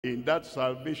in that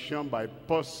salvation by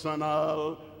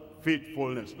personal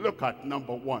faithfulness. Look at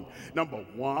number one. Number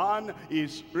one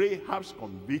is Rahab's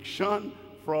conviction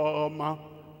from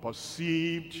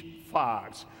perceived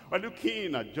facts. We're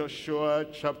looking at Joshua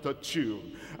chapter 2,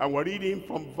 and we're reading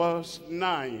from verse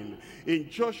 9. In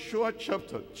Joshua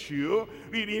chapter 2,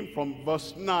 reading from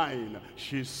verse 9,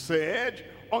 she said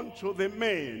unto the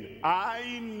men,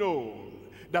 I know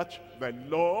that the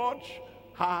Lord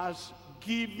has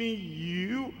given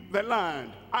you the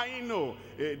land. I know.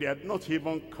 They had not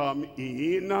even come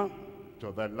in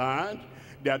to the land.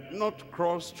 They had not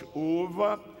crossed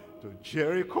over to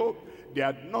Jericho. They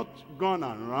had not gone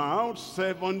around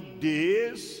 7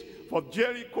 days for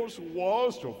Jericho's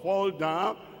walls to fall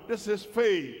down. This is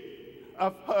faith.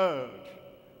 I've heard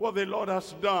what the Lord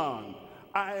has done.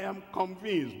 I am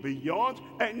convinced beyond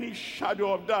any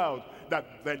shadow of doubt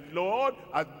that the Lord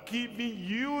has given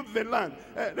you the land.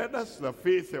 That's the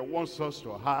faith He wants us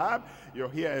to have. You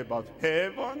hear about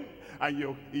heaven, and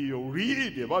you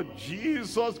read about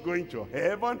Jesus going to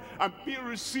heaven and being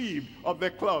received of the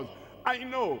clouds. I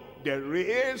know there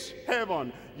is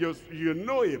heaven. You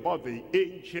know about the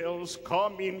angels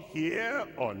coming here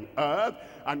on earth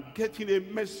and getting a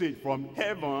message from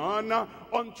heaven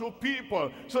unto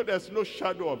people. So there's no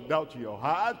shadow of doubt in your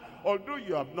heart. Although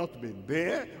you have not been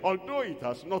there, although it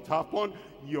has not happened,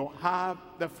 you have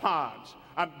the facts.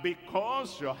 And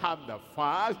because you have the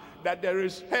facts that there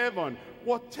is heaven,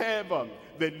 whatever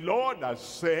the Lord has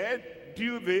said,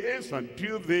 do this and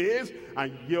do this,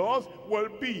 and yours will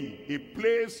be a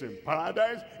place in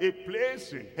paradise, a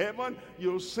place in heaven.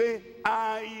 You'll say,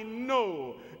 I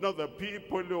know. Not the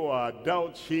people who are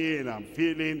doubting and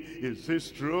feeling, is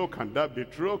this true? Can that be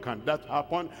true? Can that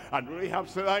happen? And Rahab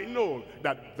said, I know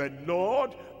that the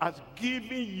Lord has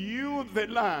given you the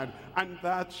land, and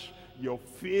that your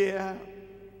fear,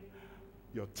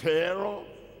 your terror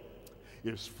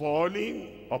is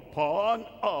falling upon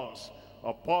us.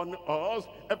 Upon us,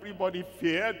 everybody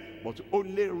feared, but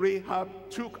only Rahab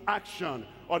took action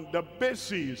on the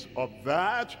basis of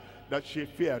that she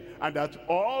feared, and that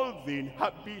all the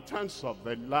inhabitants of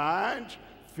the land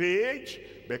feared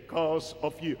because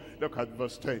of you. Look at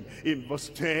verse 10. In verse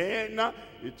 10,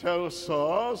 it tells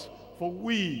us, for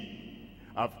we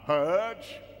have heard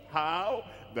how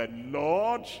the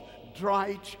Lord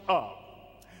dried up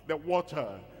the water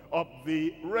of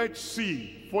the Red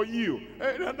Sea for you.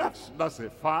 That's a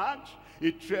fact.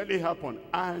 It really happened.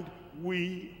 And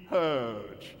we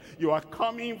heard. You are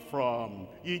coming from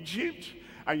Egypt,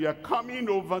 and you are coming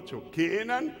over to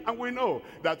Canaan, and we know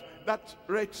that that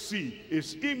Red Sea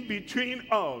is in between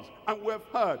us, and we've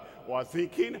heard. We're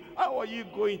thinking, how are you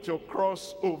going to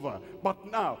cross over?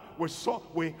 But now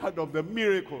we heard of the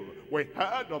miracle. We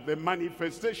heard of the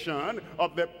manifestation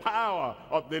of the power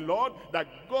of the Lord that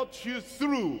got you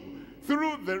through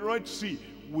the Red Sea.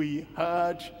 We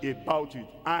heard about it,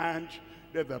 and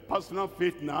there's a personal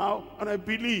faith now, and I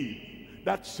believe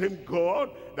that same God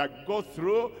that got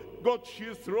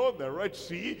you through the Red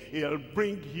Sea, He'll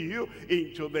bring you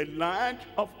into the land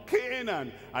of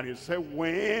Canaan. And He said,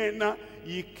 when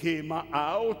ye came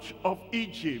out of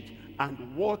Egypt,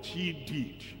 and what ye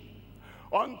did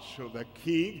unto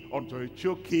the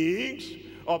two kings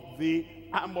of the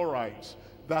Amorites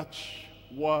that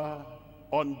were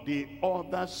on the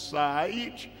other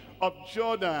side of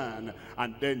Jordan.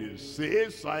 And then it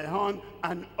says, Sihon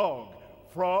and Og,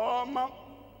 from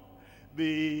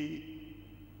the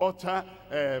utter,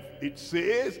 it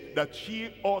says that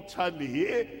she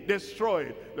utterly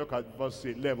destroyed. Look at verse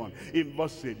 11. In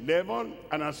verse 11,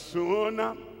 and as soon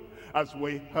as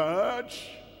we heard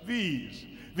these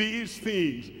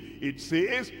things, it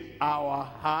says, our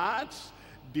hearts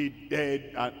did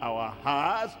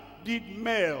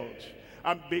melt.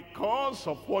 And because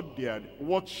of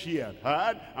what she had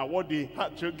heard and what they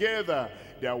had together,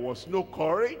 there was no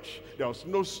courage, there was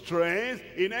no strength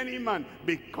in any man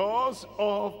because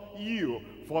of you.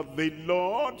 For the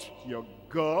Lord your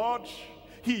God,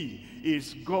 He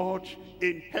is God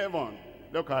in heaven.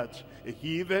 Look at a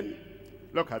heathen,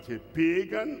 look at a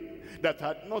pagan that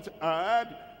had not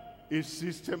had a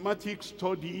systematic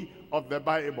study of the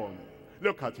Bible.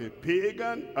 Look at a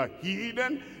pagan, a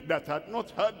heathen that had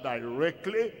not heard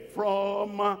directly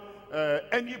from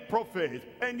any prophet,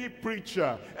 any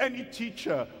preacher, any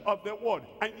teacher of the word.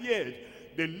 And yet,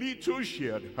 the little she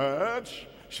had heard,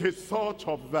 she thought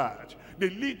of that.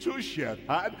 The little she had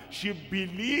heard, she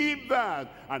believed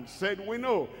that and said, we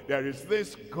know there is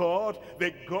this God,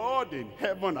 the God in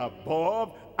heaven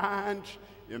above and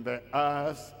in the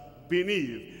earth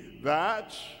beneath.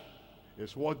 That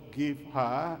is what gave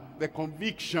her the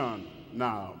conviction.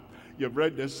 Now, you've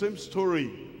read the same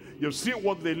story. You've seen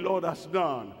what the Lord has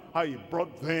done, how he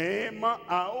brought them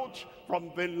out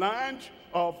from the land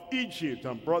of Egypt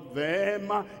and brought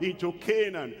them into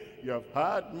Canaan. You have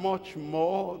heard much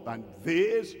more than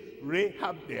this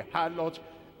Rahab the harlot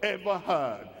ever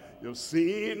heard. You've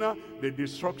seen the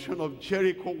destruction of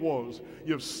Jericho walls.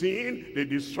 You've seen the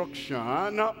destruction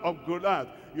of Goliath.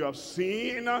 You have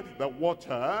seen the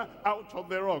water out of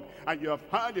the rock. And you have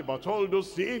heard about all those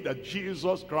things that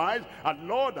Jesus Christ, our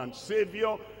Lord and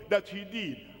Savior, that he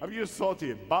did. Have you thought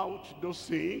about those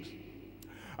things?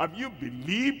 Have you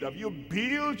believed? Have you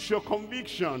built your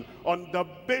conviction on the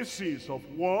basis of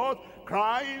what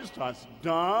Christ has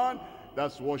done?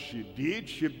 That's what she did.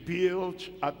 She built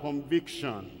a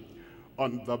conviction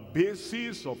on the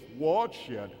basis of what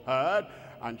she had heard,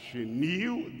 and she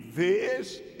knew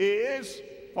this is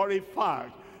for a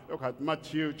fact. Look at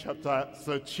Matthew chapter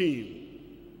 13.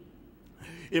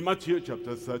 In Matthew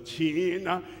chapter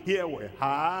 13, here we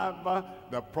have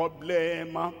the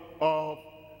problem of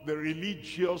the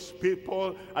religious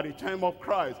people at the time of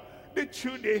Christ. The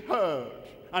two, they heard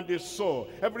and they saw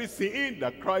everything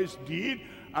that Christ did,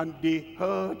 and they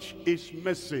heard his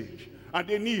message. And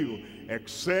they knew,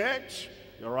 except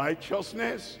the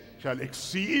righteousness shall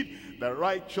exceed the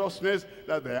righteousness,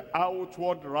 that the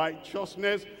outward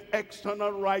righteousness,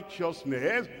 external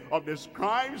righteousness of the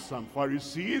scribes and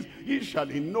Pharisees, ye shall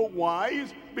in no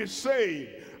wise be saved.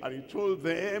 And he told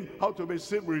them how to be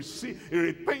saved.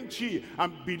 Repent ye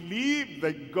and believe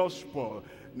the gospel.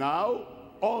 Now,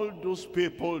 all those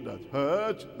people that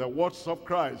heard the words of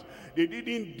Christ, they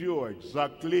didn't do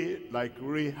exactly like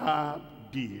Rahab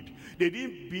did. They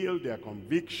didn't build their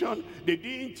conviction. They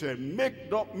didn't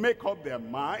make up their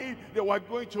mind they were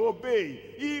going to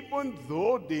obey, even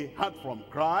though they heard from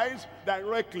Christ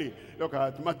directly. Look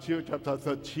at Matthew chapter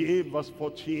 13, verse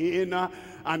 14.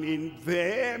 And in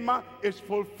them is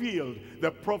fulfilled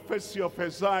the prophecy of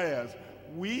Isaiah,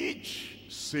 which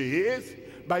saith,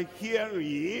 by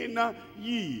hearing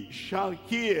ye shall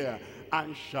hear,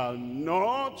 and shall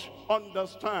not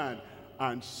understand.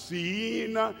 And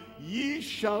seeing ye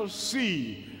shall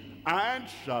see, and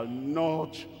shall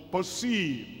not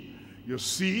perceive. You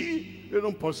see, you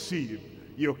don't perceive.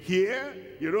 You hear,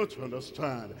 you don't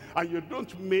understand. And you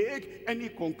don't make any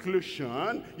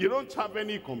conclusion. You don't have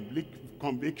any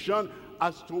conviction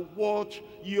as to what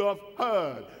you have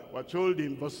heard. We're told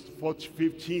in verse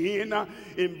 15,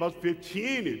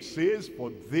 it says,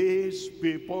 for these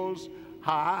people's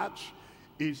heart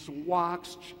is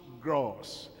waxed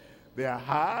gross. Their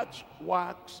heart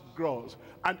waxed gross,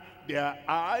 and their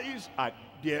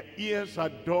ears are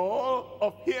dull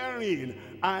of hearing,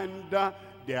 and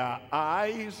their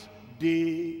eyes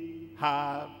they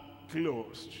have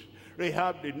closed.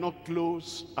 Rahab did not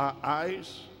close her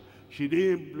eyes. She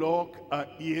didn't block her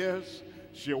ears.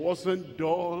 She wasn't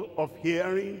dull of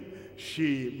hearing.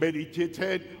 She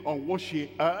meditated on what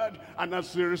she heard, and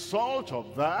as a result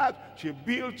of that, she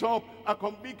built up a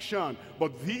conviction.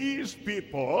 But these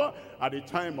people, at the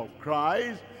time of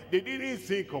Christ, they didn't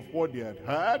think of what they had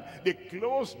heard. They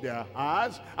closed their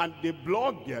hearts and they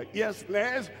blocked their ears,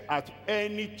 lest at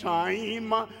any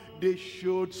time they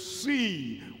should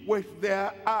see with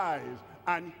their eyes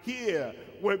and hear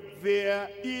with their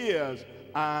ears,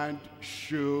 and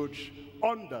should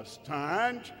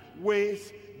understand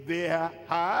with their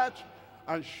heart,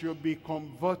 and should be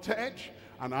converted,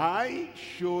 and I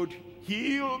should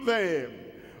heal them.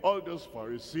 All those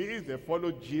Pharisees, they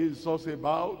followed Jesus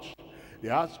about. They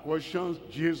asked questions.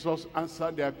 Jesus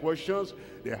answered their questions.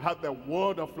 They had the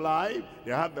word of life.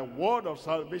 They had the word of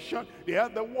salvation. They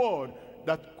had the word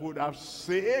that could have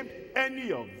saved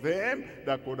any of them,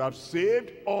 that could have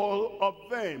saved all of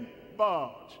them.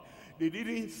 But they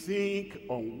didn't think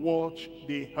on what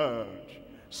they heard.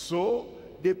 So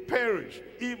they perished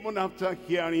even after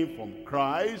hearing from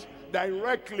Christ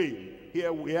directly.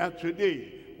 Here we are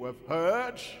today. We've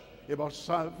heard about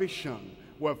salvation.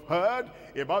 We've heard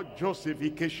about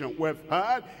justification. We've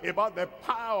heard about the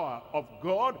power of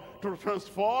God to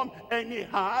transform any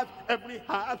heart,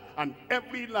 and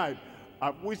every life.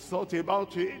 Have we thought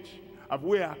about it? Have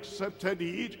we accepted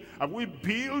it? Have we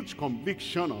built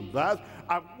conviction on that?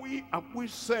 Have we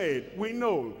said, we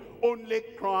know only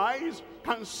Christ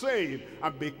can save,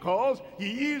 and because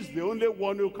he is the only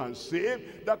one who can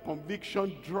save, that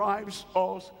conviction drives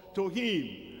us to him,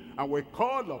 and we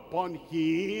call upon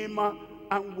him,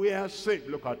 and we are saved.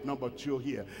 Look at number 2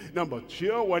 here. Number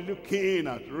 2, we're looking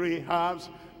at Rahab's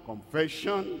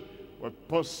confession with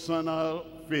personal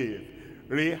faith.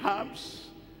 Rahab's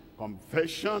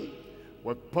confession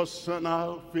with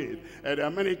personal faith. And there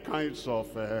are many kinds of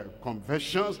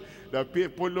confessions. There are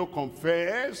people who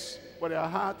confess but their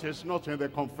heart is not in the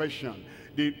confession.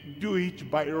 They do it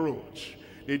by rote.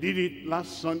 They did it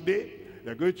last Sunday.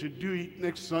 They're going to do it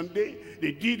next Sunday.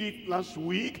 They did it last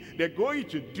week. They're going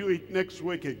to do it next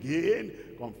week again.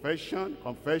 Confession,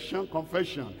 confession,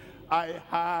 confession. I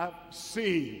have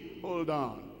sinned. Hold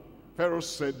on. Pharaoh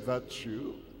said that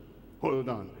too. Hold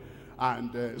on.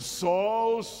 And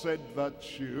Saul said that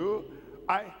too.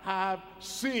 I have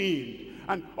sinned.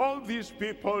 And all these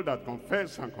people that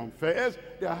confess and confess,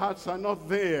 their hearts are not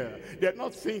there. They're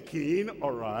not thinking,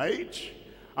 all right,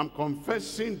 I'm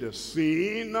confessing the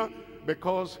sin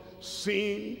because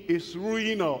sin is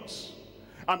ruinous.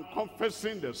 I'm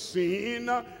confessing the sin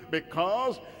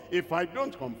because if I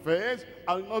don't confess,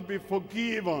 I'll not be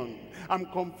forgiven. I'm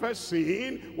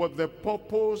confessing with the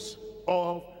purpose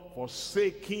of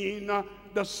forsaking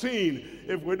the sin.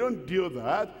 If we don't do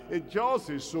that, it just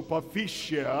is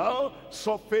superficial,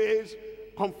 surface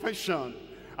confession.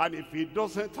 And if he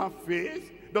doesn't have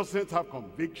faith, doesn't have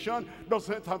conviction,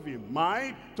 doesn't have a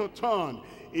mind to turn,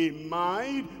 a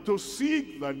mind to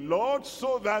seek the Lord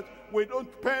so that we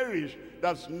don't perish,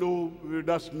 that's no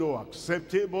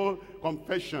acceptable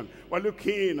confession. We're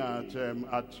looking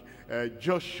at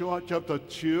Joshua chapter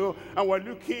 2, and we're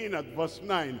looking at verse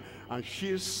 9. And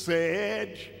she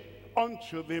said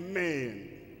unto the men,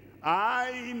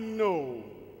 I know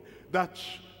that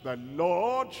the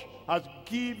Lord has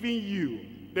given you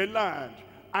the land,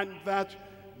 and that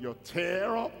your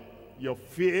terror, your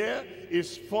fear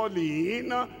is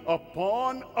falling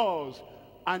upon us,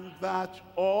 and that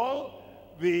all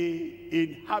the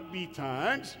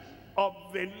inhabitants of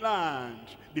the land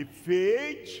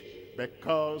defeat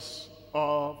because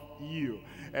of you.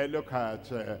 Look at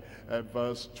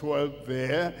verse 12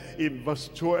 there. In verse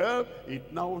 12,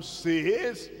 it now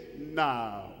says,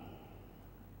 now.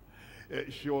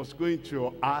 She was going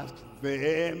to ask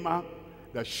them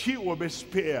that she will be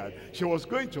spared. She was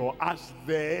going to ask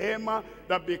them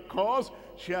that because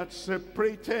she had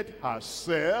separated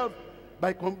herself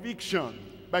by conviction,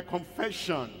 by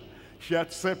confession, she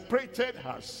had separated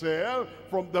herself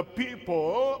from the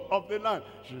people of the land.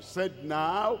 She said,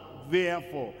 now,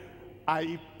 therefore,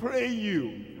 I pray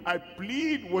you, I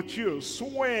plead with you,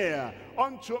 swear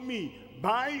unto me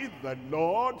by the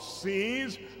Lord,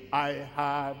 since I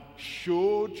have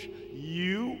showed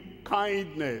you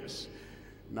kindness.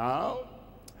 Now,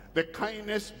 the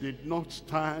kindness did not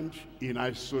stand in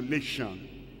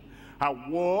isolation. Her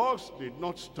works did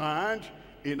not stand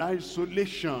in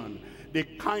isolation. The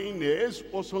kindness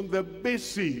was on the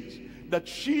basis that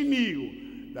she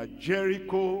knew that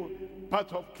Jericho,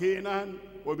 part of Canaan,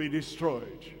 will be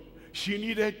destroyed. She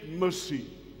needed mercy.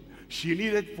 She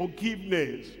needed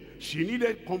forgiveness. She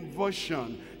needed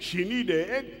conversion. She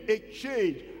needed a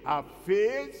change. Her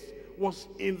faith was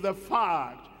in the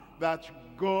fact that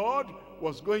God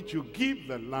was going to give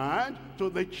the land to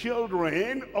the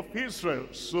children of Israel.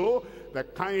 So the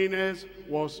kindness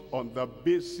was on the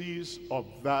basis of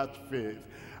that faith.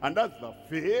 And that's the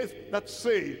faith that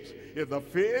saves. It's the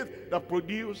faith that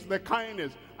produces the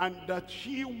kindness. And that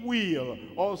she will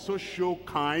also show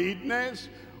kindness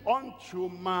unto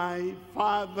my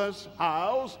father's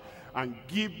house and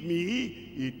give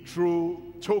me a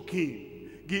true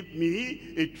token. Give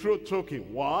me a true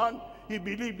token. One, he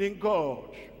believed in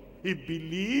God. He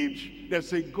believed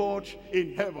there's a God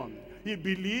in heaven. He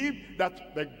believed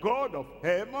that the God of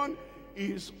heaven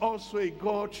is also a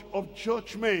God of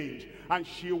judgment. And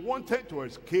she wanted to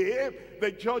escape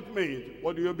the judgment.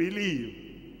 What do you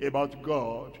believe about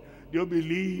God? Do you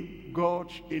believe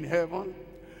God in heaven?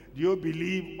 Do you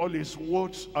believe all his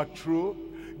words are true?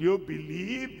 Do you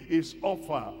believe his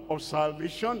offer of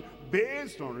salvation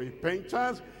based on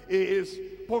repentance is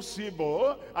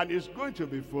possible and is going to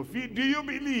be fulfilled? Do you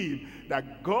believe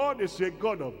that God is a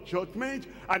God of judgment,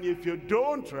 and if you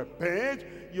don't repent,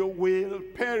 you will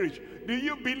perish? Do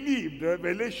you believe the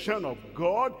revelation of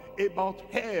God about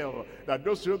hell, that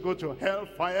those who go to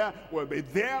hellfire will be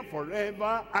there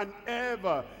forever and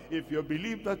ever? If you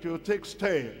believe that, you'll take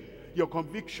steps. Your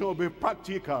conviction will be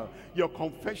practical. Your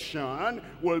confession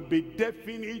will be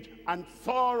definite and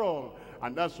thorough.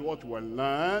 And that's what we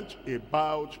learned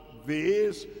about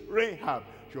this Rahab.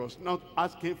 She was not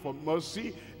asking for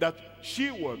mercy, that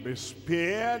she will be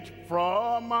spared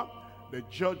from the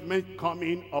judgment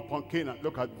coming upon Canaan.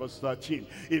 Look at verse 13.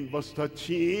 In verse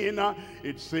 13,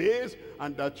 it says,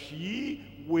 and that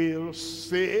ye will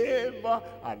save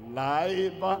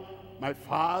alive my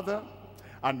father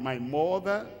and my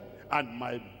mother and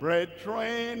my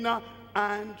brethren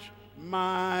and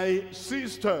my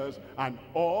sisters and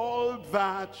all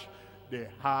that they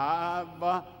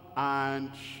have,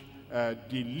 and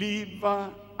deliver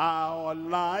our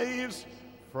lives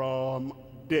from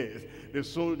death. The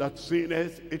soul that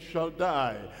sinneth, it shall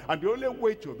die. And the only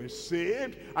way to be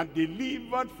saved and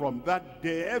delivered from that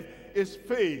death is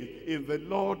faith in the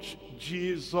Lord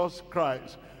Jesus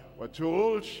Christ. We're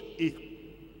told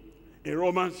in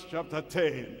Romans chapter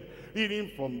 10,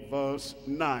 reading from verse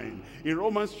 9. In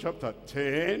Romans chapter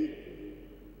 10,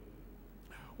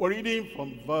 we're reading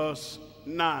from verse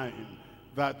 9,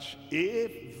 that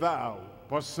if thou,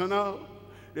 personal,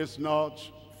 this is not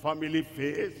family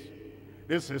faith,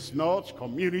 this is not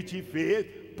community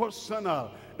faith,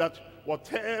 personal, that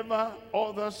whatever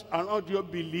others around you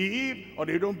believe or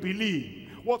they don't believe,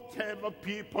 whatever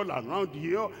people around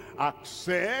you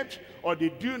accept or they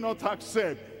do not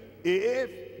accept,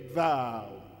 if thou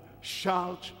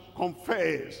shalt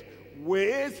confess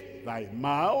with thy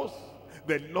mouth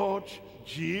the Lord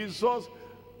Jesus,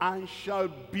 and shall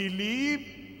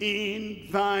believe in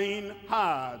thine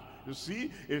heart. You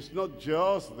see, it's not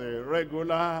just the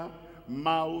regular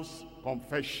mouth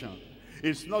confession.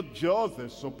 It's not just the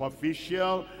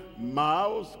superficial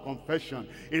mouth confession.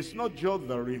 It's not just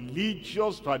the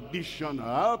religious,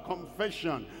 traditional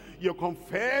confession. You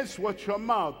confess with your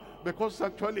mouth because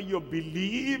actually you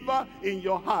believe in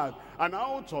your heart. And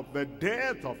out of the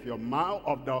depth of your mouth,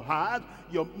 of the heart,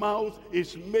 your mouth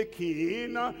is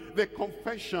making the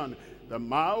confession. The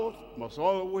mouth must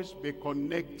always be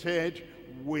connected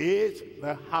with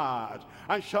the heart.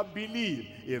 And shall believe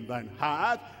in thine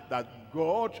heart that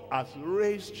God has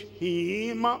raised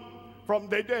him from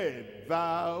the dead,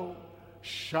 thou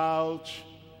shalt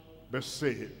be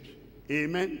saved.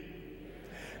 Amen.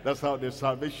 That's how the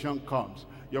salvation comes.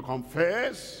 You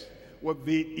confess with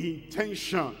the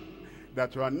intention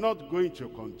that you are not going to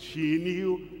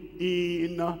continue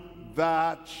in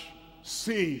that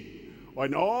sin, or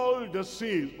in all the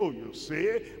sins. Oh, you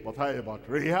say, but how about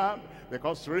Rahab?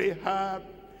 Because Rahab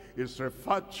is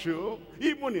referred to,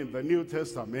 even in the New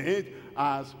Testament,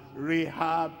 as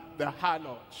Rahab the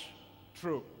harlot.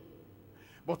 True.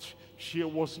 But she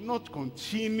was not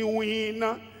continuing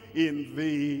in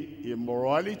the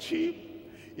immorality,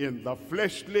 in the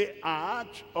fleshly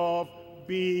act of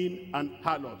being an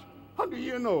harlot. How do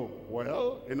you know?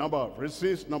 Well, a number of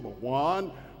reasons. Number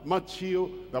one,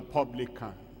 Matthew the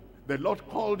publican. The Lord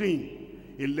called him.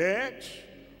 He left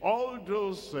all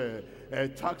those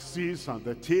taxes and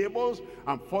the tables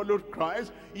and followed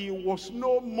Christ. He was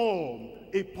no more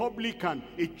a publican.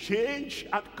 A change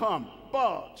had come.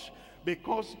 But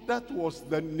because that was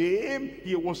the name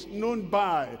he was known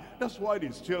by, that's why they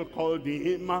still called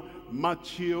him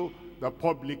Matthew the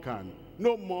publican.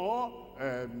 No more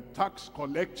tax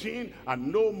collecting,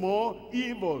 and no more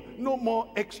evil, no more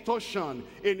extortion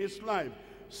in his life.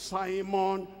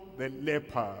 Simon the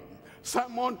leper.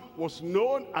 Simon was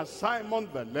known as Simon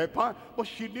the leper, but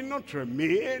she did not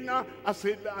remain as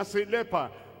a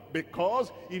leper,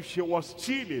 because if she was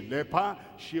still a leper,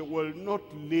 she will not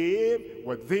live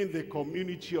within the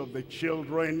community of the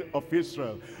children of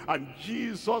Israel. And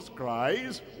Jesus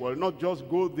Christ will not just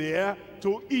go there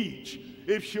to eat.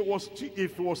 If he was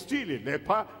still a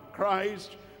leper,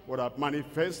 Christ would have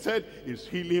manifested his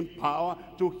healing power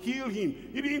to heal him.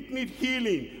 He didn't need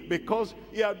healing because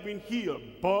he had been healed,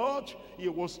 but he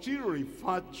was still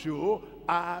referred to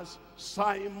as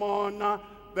Simon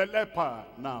the leper.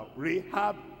 Now,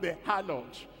 Rahab the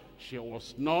harlot, she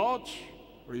was not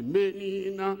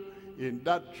remaining in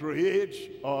that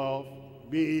trade of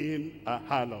being a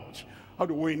harlot. How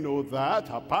do we know that?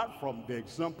 Apart from the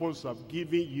examples I've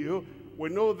given you, we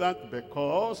know that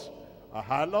because a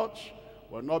harlot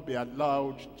will not be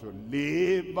allowed to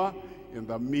live in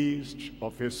the midst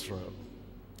of Israel.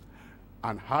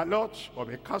 And harlot will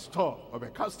be cast off, will be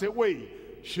cast away.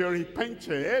 She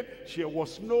repented. She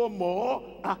was no more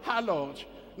a harlot.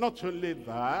 Not only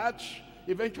that,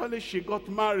 eventually she got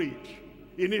married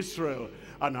in Israel.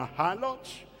 And a harlot,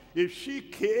 if she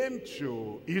came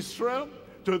to Israel,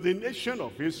 to the nation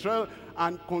of Israel,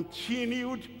 and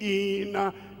continued in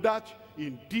that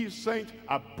indecent,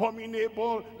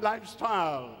 abominable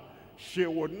lifestyle, she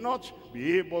would not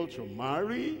be able to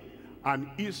marry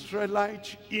an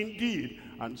Israelite indeed.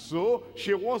 And so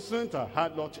she wasn't a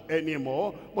harlot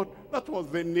anymore, but that was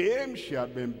the name she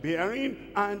had been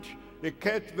bearing, and they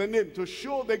kept the name to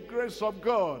show the grace of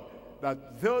God,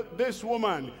 that this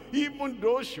woman, even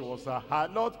though she was a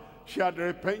harlot, she had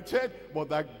repented, but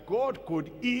that God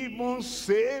could even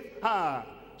save her.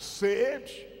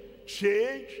 Saved,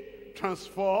 changed,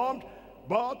 transformed,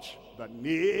 but the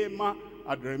name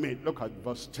had remained. Look at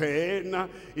verse 10.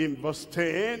 In verse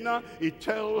 10, it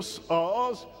tells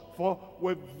us, for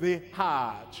with the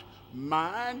heart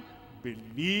man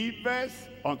believeth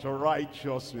unto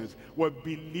righteousness. We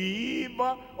believe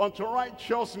unto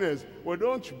righteousness. We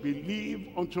don't believe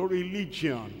unto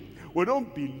religion. We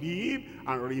don't believe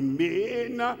and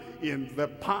remain in the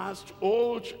past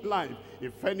old life.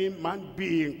 If any man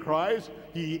be in Christ,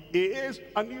 he is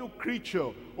a new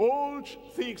creature. Old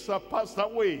things are passed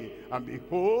away, and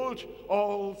behold,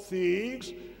 all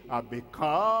things are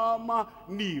become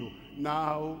new.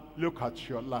 Now look at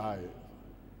your life.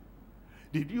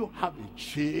 Did you have a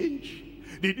change?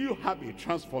 Did you have a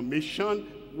transformation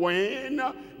when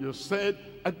you said,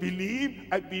 I believe,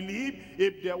 I believe?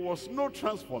 If there was no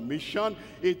transformation,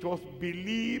 it was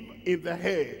believe in the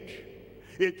head.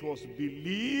 It was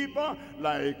believe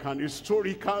like an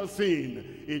historical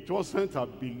thing. It wasn't a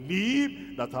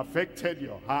belief that affected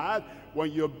your heart.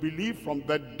 When you believe from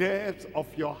the depths of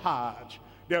your heart,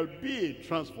 there'll be a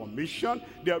transformation,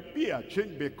 there'll be a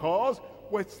change, because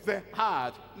with the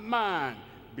heart man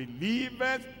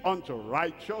believeth unto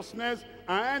righteousness,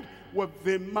 and with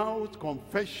the mouth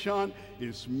confession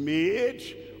is made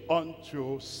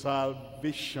unto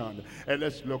salvation. And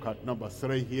let's look at number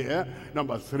 3 here.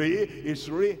 Number 3 is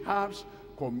Rahab's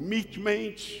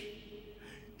commitment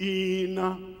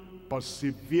in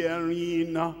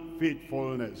persevering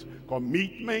faithfulness.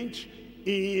 Commitment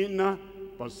in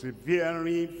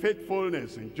persevering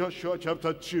faithfulness. In Joshua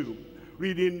chapter 2,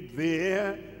 reading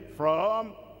there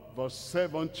from verse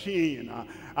 17,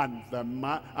 and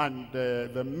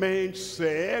the men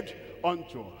said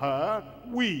unto her,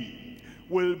 we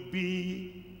will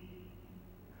be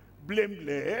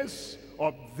blameless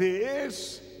of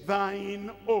this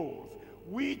thine oath,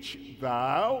 which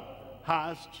thou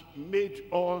hast made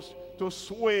us to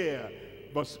swear.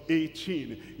 Verse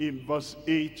 18. In verse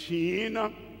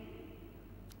 18,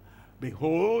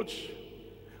 behold,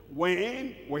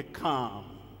 when we come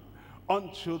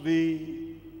unto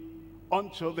the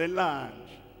land,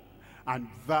 and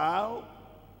thou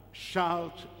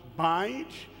shalt bind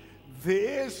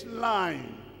this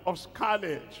line of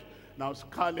scarlet. Now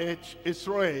scarlet is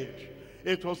red.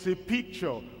 It was a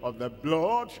picture of the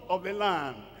blood of the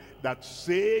Lamb that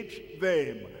saved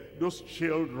them, those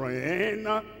children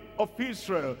of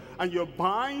Israel. And you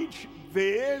bind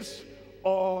this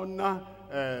on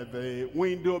the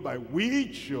window by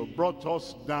which you brought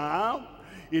us down.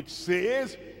 It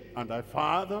says, and thy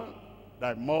father,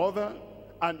 thy mother,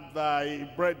 and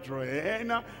thy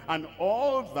brethren, and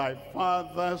all thy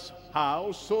father's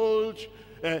household,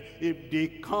 if they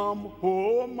come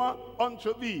home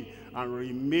unto thee, and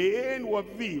remain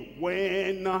with thee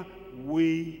when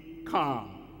we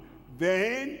come,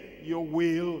 then you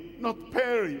will not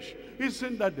perish.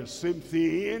 Isn't that the same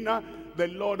thing the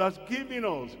Lord has given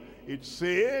us? It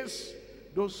says,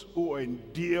 those who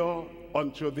endure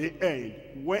unto the end,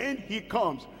 when he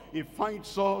comes, he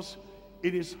finds us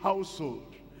in his household.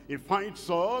 He finds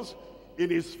us in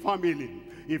his family.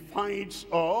 He finds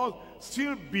us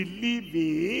still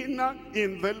believing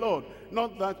in the Lord.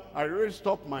 Not that I raised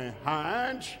up my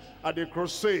hand at the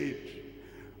crusade,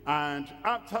 and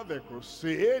after the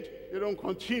crusade, you don't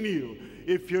continue.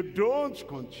 If you don't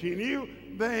continue,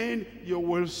 then you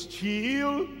will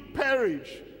still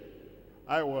perish.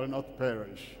 I will not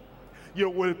perish. You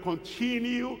will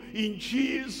continue in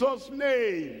Jesus'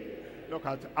 name. Look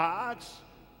at Acts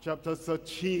chapter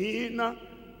 13,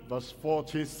 verse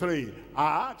 43.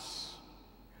 Acts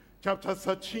chapter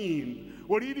 13.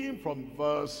 We're reading from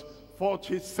verse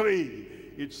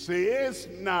 43. It says,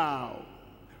 now,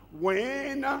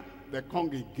 when the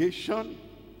congregation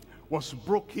was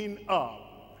broken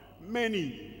up,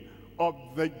 many of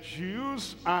the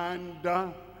Jews and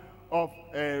of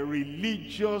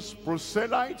religious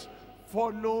proselytes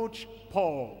followed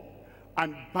Paul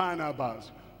and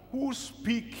Barnabas, who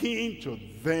speaking to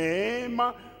them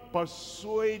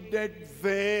persuaded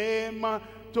them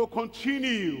to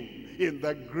continue in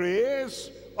the grace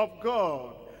of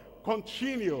God.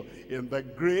 Continue in the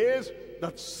grace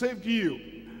that saved you,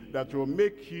 that will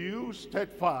make you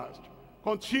steadfast.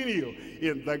 Continue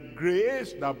in the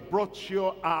grace that brought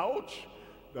you out,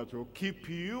 that will keep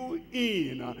you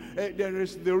in. There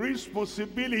is the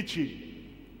responsibility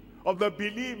of the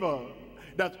believer,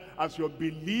 that as you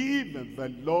believe in the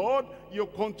Lord, you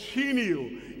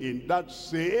continue in that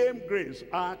same grace.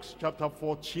 Acts chapter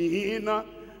 14,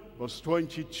 verse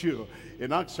 22.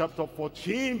 In Acts chapter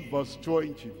 14, verse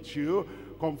 22,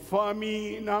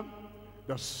 confirming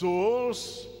the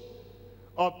souls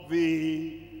of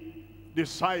the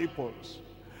disciples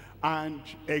and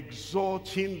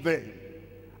exhorting them,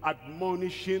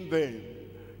 admonishing them,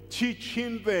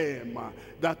 teaching them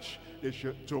that they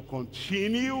should to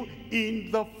continue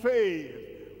in the faith.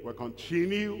 We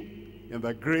continue in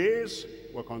the grace,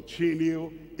 we'll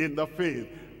continue in the faith.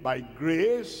 By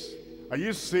grace, are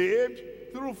you saved?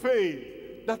 Through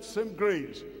faith. That same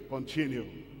grace, continue.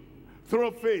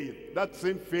 Through faith, that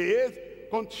same faith,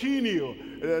 continue.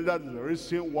 That's the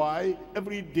reason why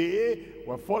every day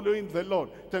we're following the Lord.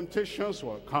 Temptations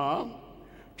will come.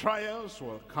 Trials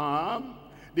will come.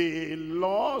 The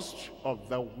lust of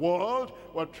the world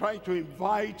will try to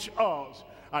invite us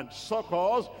and suck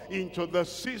us into the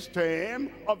system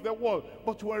of the world.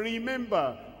 But we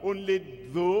remember, only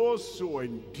those who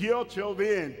endure till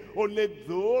the end, only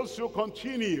those who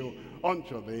continue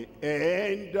until the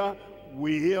end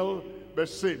will be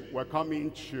saved. We're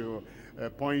coming to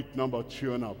point number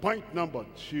 2 now. Point number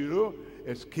 2,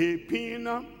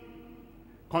 escaping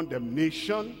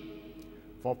condemnation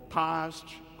for past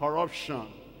corruption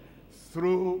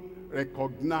through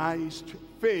recognized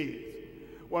faith.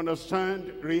 We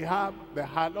understand Rahab the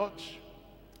harlot.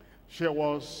 She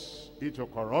was into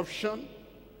corruption.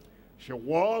 She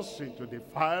was into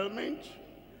defilement.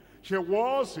 She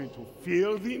was into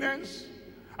filthiness.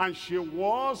 And she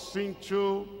was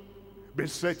into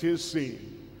besetting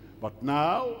sin. But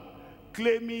now,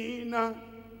 claiming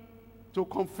to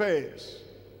confess,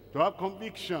 to have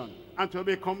conviction, and to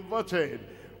be converted,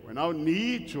 we now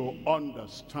need to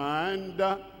understand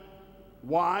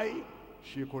why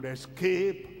she could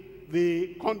escape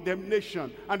the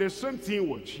condemnation. And the same thing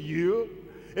with you.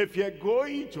 If you're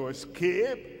going to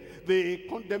escape the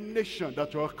condemnation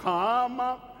that will come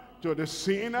to the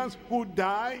sinners who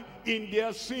die in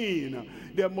their sin,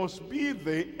 there must be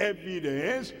the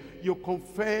evidence you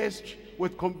confessed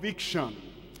with conviction.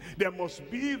 There must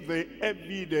be the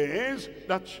evidence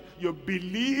that you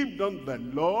believed on the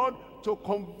Lord to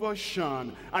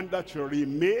conversion, and that you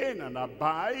remain and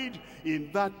abide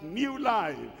in that new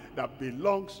life that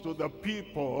belongs to the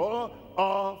people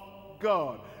of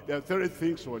God. There are 3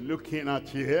 things we're looking at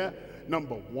here.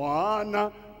 Number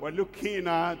 1, we're looking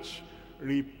at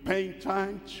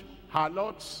repentant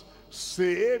harlots,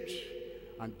 saved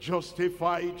and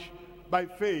justified by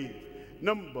faith.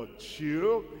 Number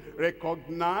 2,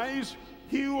 recognized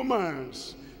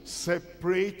humans,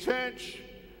 separated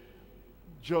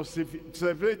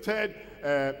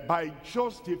by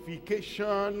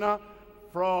justification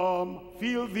from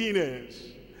filthiness.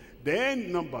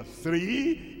 Then number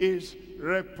 3 is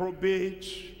reprobate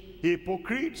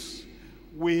hypocrites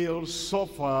will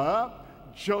suffer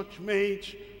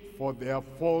judgment for their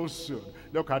falsehood.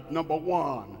 Look at number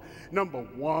 1. Number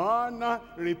 1,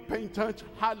 repentant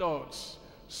harlots,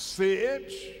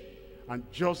 saved and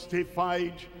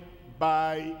justified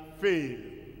by faith.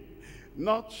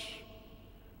 Not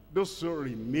those who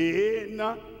remain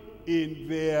in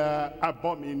their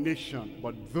abomination,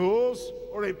 but those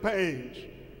who repent,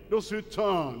 those who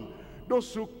turn,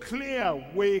 those who clear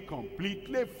away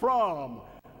completely from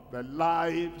the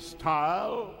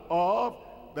lifestyle of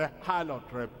the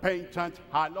harlot. Repentant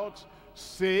harlots,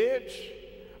 saved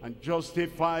and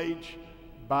justified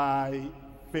by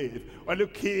faith. We're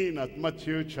looking at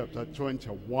Matthew chapter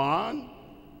 21,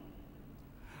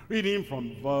 reading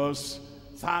from verse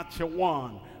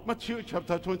 31. Matthew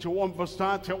chapter 21, verse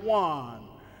 31.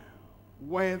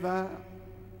 Whether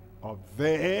of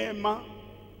them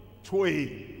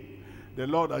twain, the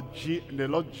Lord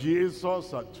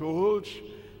Jesus had told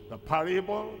the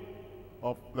parable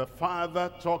of the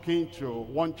father talking to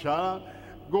one child,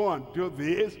 go and do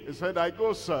this. He said, I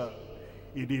go, sir.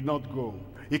 He did not go.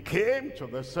 He came to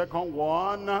the second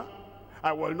one,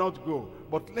 I will not go.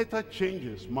 But later changed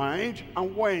his mind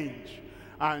and went.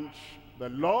 And the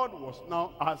Lord was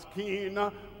now asking,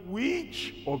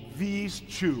 which of these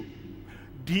 2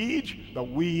 did the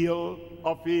will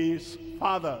of his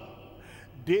father?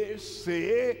 They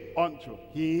say unto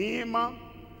him,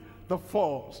 the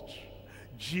first.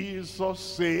 Jesus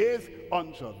saith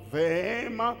unto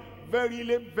them,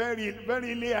 verily, verily,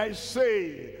 verily, I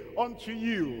say unto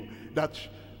you, that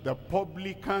the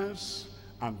publicans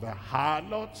and the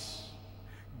harlots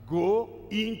go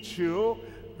into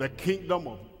the kingdom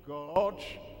of God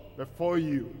before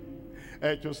you.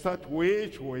 To start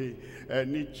with, we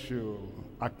need to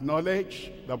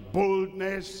acknowledge the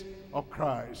boldness of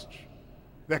Christ,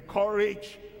 the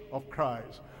courage of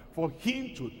Christ. For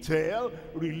him to tell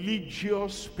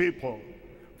religious people,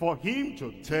 for him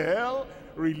to tell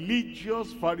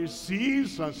religious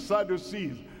Pharisees and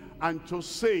Sadducees, and to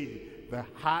say the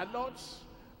harlots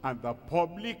and the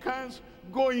publicans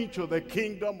go into the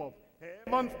kingdom of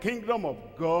heaven, kingdom of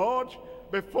God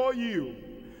before you.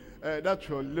 That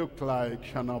will look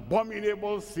like an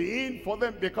abominable sin for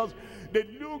them, because they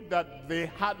looked at the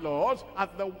harlots as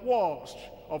the worst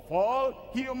of all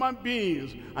human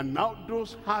beings. And now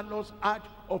those harlots had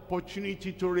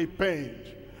opportunity to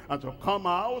repent and to come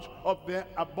out of their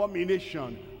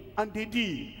abomination. And they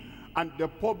did. And the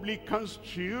publicans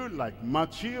too, like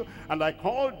Matthew, and like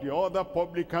all the other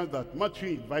publicans that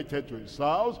Matthew invited to his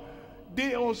house,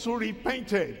 they also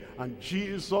repented. And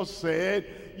Jesus said,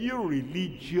 you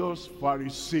religious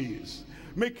Pharisees,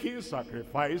 making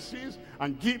sacrifices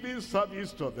and giving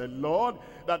service to the Lord,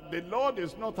 that the Lord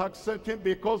is not accepting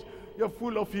because you're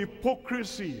full of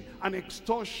hypocrisy and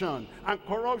extortion and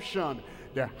corruption.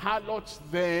 The harlots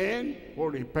then who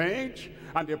repent,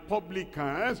 and the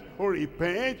publicans who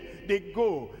repent, they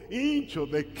go into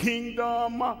the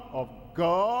kingdom of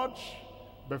God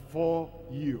before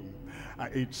you.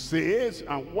 It says,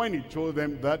 and when he told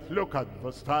them that, look at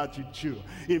verse 32.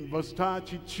 In verse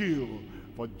 32,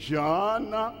 for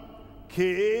John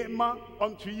came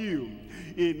unto you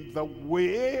in the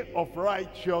way of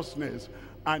righteousness,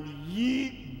 and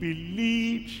ye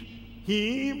believed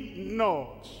him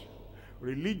not.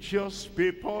 Religious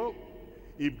people,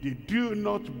 if they do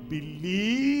not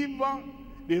believe,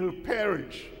 they'll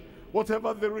perish.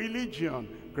 Whatever the religion,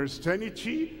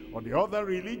 Christianity or the other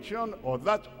religion or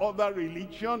that other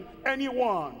religion,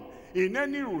 anyone in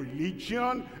any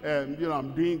religion,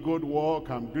 I'm doing good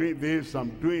work, I'm doing this, I'm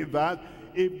doing that.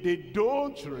 If they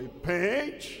don't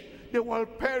repent, they will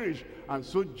perish. And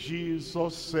so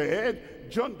Jesus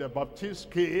said, John the Baptist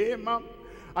came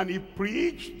and he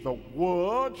preached the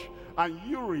word, and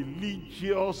you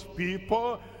religious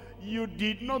people, you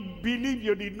did not believe,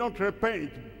 you did not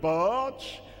repent. But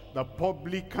the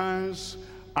publicans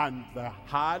and the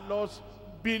harlots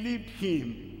believed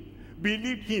him.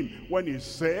 Believed him. When he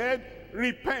said,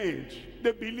 repent,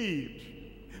 they believed.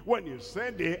 When he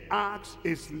said the axe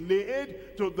is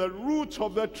laid to the root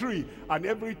of the tree, and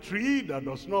every tree that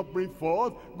does not bring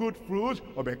forth good fruit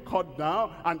will be cut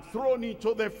down and thrown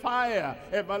into the fire,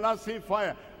 everlasting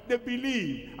fire. They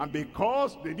believed, and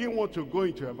because they didn't want to go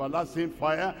into everlasting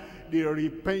fire, they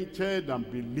repented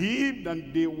and believed,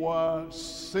 and they were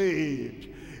saved.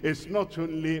 It's not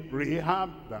only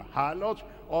Rahab, the harlot,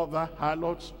 other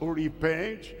harlots who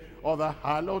repent, other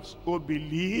harlots who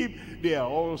believe, they are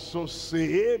also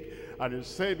saved. And it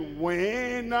said,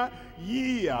 when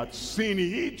ye had seen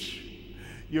it,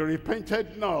 you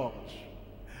repented not.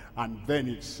 And then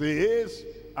it says,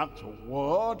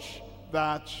 afterwards,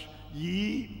 that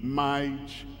ye might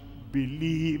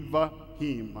believe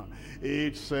him.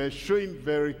 It's showing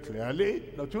very clearly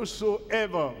that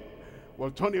whosoever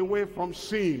will turn away from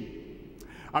sin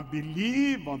and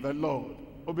believe on the Lord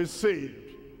will be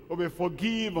saved, will be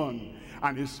forgiven,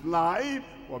 and his life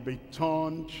will be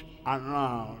turned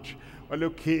around. We're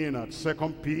looking at 2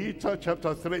 Peter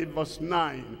chapter 3 verse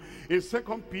 9. In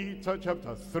 2 Peter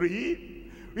chapter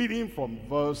 3, reading from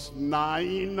verse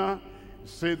 9, it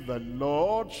said, the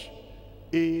Lord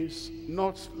is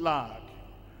not slack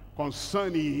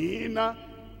concerning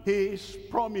his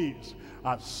promise,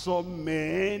 as some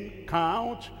men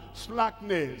count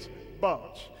slackness,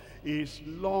 but is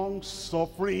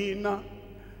long-suffering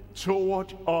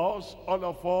toward us, all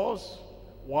of us.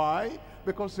 Why?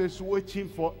 Because he's waiting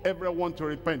for everyone to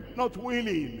repent, not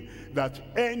willing that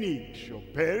any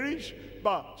should perish,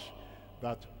 but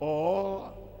that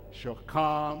all shall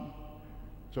come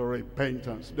to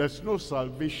repentance. There's no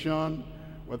salvation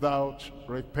without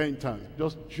repentance.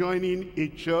 Just joining a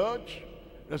church,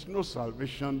 there's no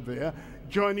salvation there.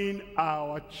 Joining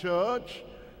our church,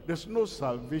 there's no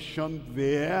salvation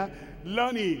there.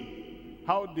 Learning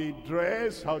how they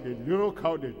dress, how they look,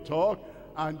 how they talk,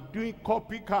 and doing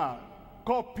copycat,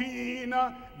 copying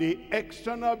the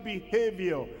external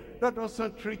behavior, that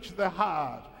doesn't reach the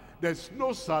heart. There's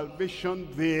no salvation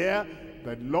there.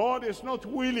 The Lord is not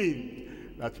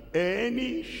willing that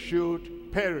any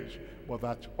should perish, but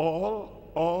that all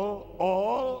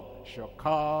shall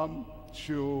come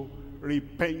to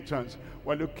repentance.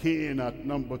 We're looking at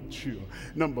number two.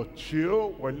 Number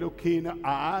two, we're looking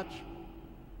at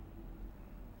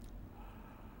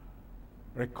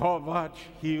recovered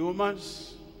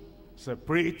humans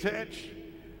separated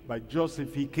by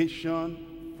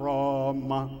justification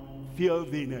from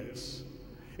filthiness.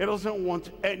 It doesn't want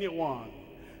anyone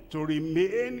to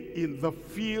remain in the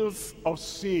fields of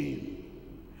sin,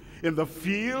 in the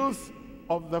fields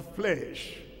of the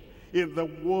flesh, in the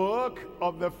work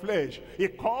of the flesh. He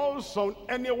calls on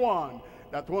anyone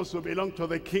that wants to belong to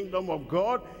the kingdom of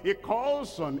God. He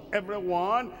calls on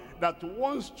everyone that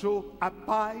wants to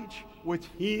abide with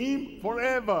him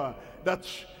forever, that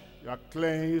you are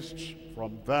cleansed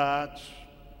from that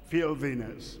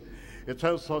filthiness. It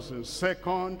tells us in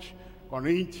 2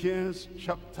 Corinthians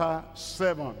chapter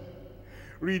 7,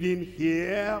 Reading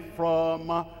here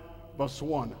from verse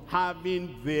 1.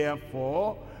 Having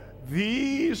therefore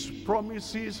these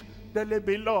promises, dearly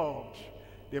beloved,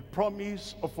 the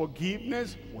promise of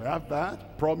forgiveness, we have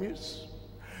that promise.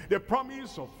 The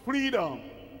promise of freedom,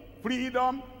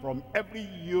 freedom from every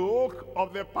yoke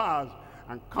of the past,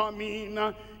 and coming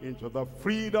into the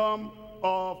freedom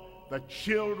of the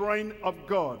children of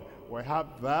God. We have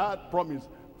that promise.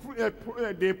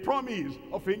 The promise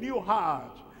of a new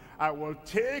heart. I will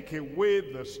take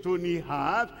away the stony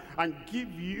heart and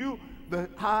give you the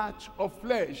heart of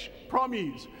flesh.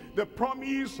 Promise. The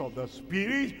promise of the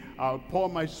Spirit. I'll pour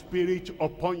my Spirit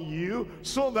upon you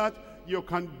so that you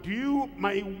can do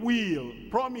my will.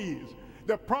 Promise.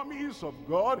 The promise of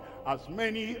God, as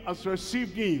many as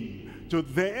received him, to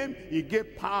them he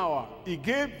gave power, he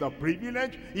gave the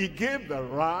privilege, he gave the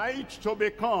right to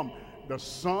become the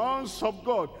sons of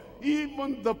God.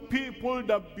 Even the people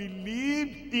that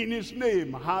believed in his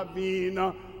name, having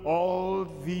all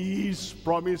these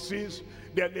promises,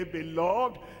 dearly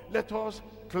beloved, let us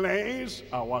cleanse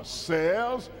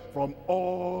ourselves from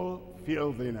all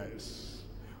filthiness.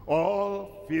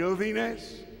 All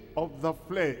filthiness of the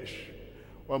flesh.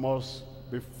 We must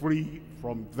be free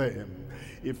from them.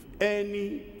 If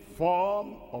any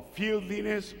form of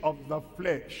filthiness of the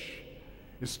flesh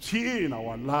is still in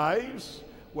our lives,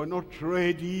 we're not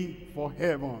ready for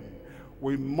heaven.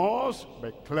 We must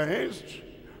be cleansed.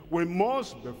 We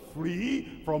must be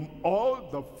free from all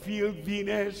the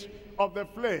filthiness of the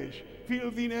flesh.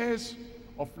 Filthiness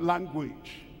of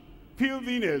language.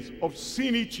 Filthiness of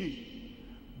sinity.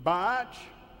 Bad,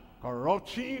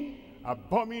 corrupting,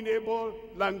 abominable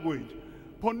language.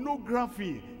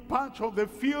 Pornography, part of the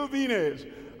filthiness.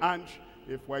 And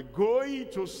if we're going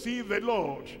to see the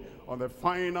Lord on the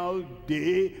final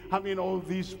day, having all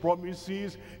these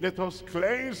promises, let us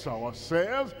cleanse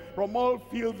ourselves from all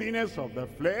filthiness of the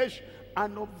flesh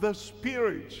and of the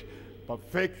spirit,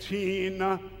 perfecting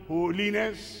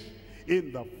holiness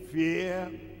in the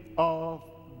fear of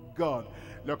God.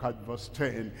 Look at verse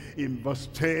 10. In verse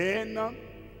 10,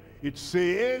 it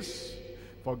says,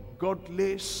 for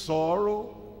godly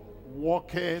sorrow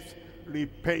worketh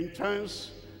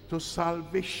repentance to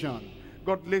salvation.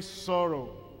 Godly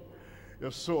sorrow. You're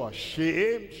so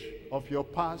ashamed of your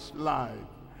past life.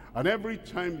 And every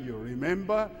time you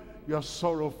remember, you're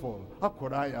sorrowful. How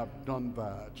could I have done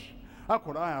that? How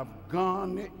could I have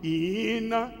gone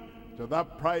in to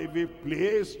that private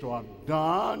place to have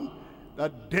done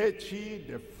that dirty,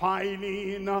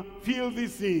 defiling, filthy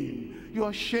thing?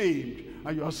 You're ashamed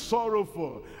and you're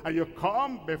sorrowful. And you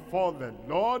come before the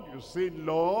Lord, you say,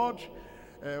 Lord,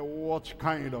 what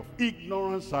kind of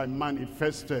ignorance I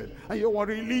manifested. And you were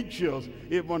religious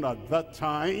even at that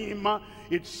time.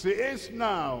 It says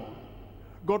now,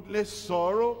 godly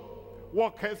sorrow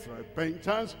worketh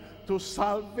repentance to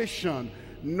salvation,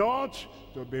 not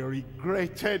to be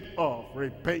regretted of,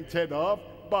 repented of,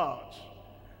 but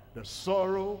the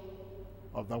sorrow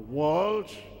of the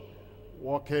world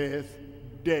worketh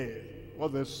death.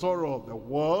 What the sorrow of the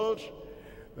world,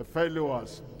 the fellow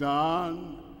has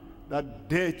done that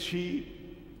dirty,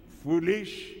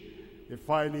 foolish,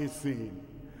 defiling thing.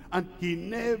 And he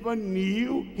never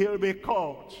knew he'll be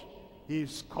caught.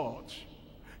 He's caught.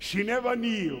 She never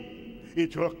knew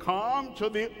it will come to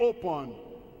the open.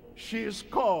 She is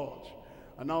caught.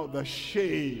 And now the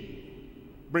shame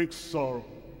brings sorrow.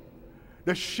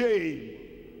 The shame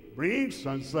brings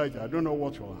anxiety. I don't know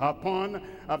what will happen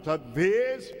after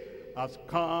this has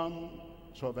come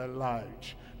to the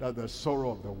light. That's the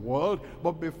sorrow of the world.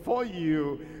 But before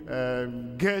you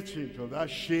get into that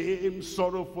shameful,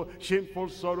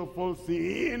 sorrowful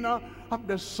thing, have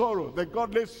the sorrow, the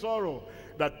godly sorrow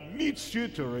that leads you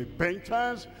to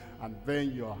repentance, and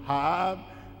then you have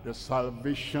the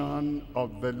salvation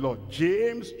of the Lord.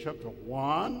 James chapter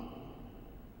 1,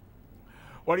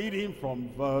 we're reading from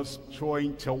verse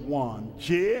 21.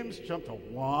 James chapter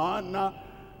 1,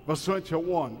 verse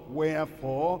 21.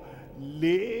 Wherefore,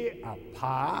 lay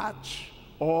apart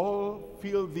all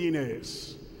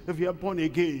filthiness. If you are born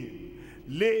again,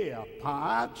 lay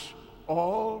apart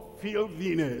all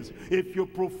filthiness. If you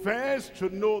profess to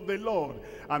know the Lord,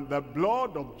 and the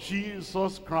blood of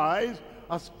Jesus Christ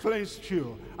has cleansed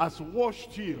you, has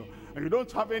washed you, and you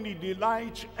don't have any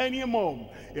delight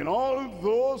anymore in all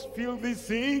those filthy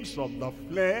things of the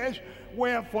flesh,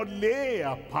 wherefore lay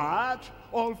apart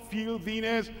all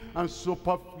filthiness and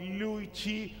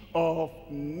superfluity of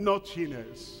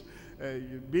naughtiness.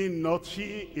 Being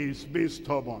naughty is being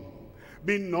stubborn.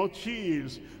 Being naughty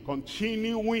is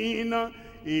continuing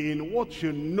in what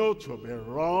you know to be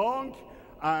wrong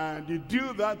and you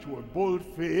do that with bold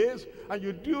face, and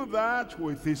you do that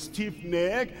with a stiff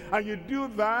neck, and you do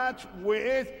that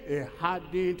with a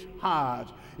hardened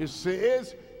heart. It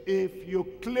says, if you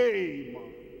claim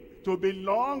to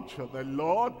belong to the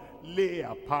Lord, lay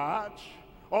apart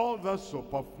all the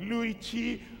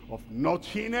superfluity of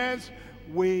naughtiness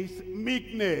with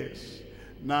meekness.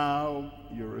 Now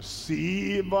you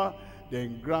receive the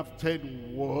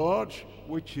engrafted word,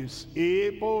 which is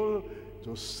able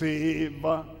to save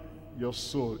your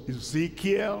soul.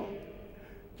 Ezekiel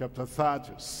chapter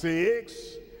 36,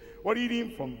 we're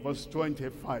reading from verse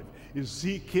 25.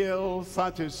 Ezekiel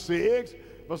 36,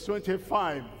 verse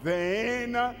 25.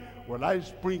 Then will I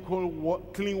sprinkle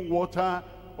clean water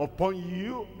upon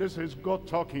you. This is God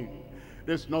talking.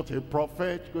 This is not a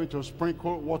prophet going to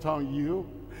sprinkle water on you.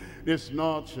 This is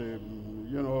not,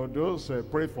 those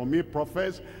pray for me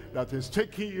prophets that is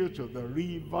taking you to the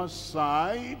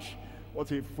riverside.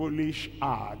 What a foolish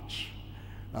act.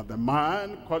 Now the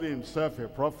man calling himself a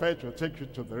prophet will take you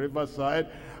to the riverside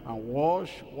and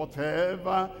wash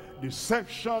whatever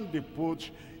deception they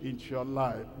put into your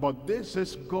life. But this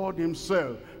is God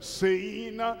himself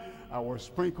saying, I will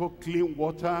sprinkle clean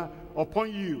water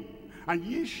upon you, and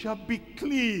ye shall be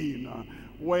clean.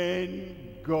 When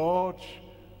God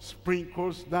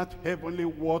sprinkles that heavenly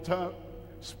water,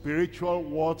 spiritual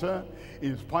water,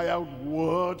 inspired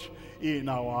word in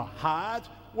our heart,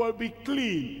 will be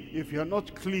clean. If you're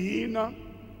not clean,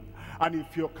 and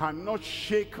if you cannot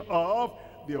shake off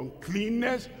the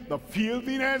uncleanness, the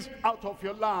filthiness out of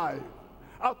your life,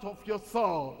 out of your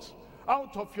thoughts,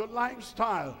 out of your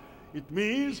lifestyle, it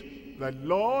means the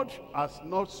Lord has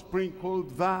not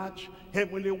sprinkled that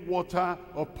heavenly water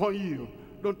upon you.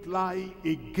 Don't lie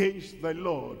against the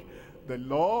Lord. The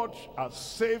Lord has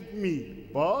saved me,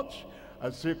 but I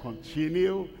say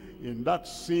continue in that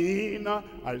sin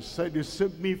I said he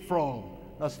saved me from.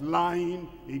 That's lying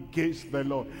against the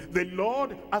Lord. The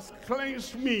Lord has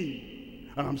cleansed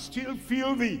me, and I'm still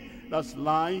filthy. That's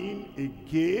lying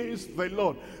against the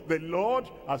Lord. The Lord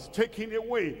has taken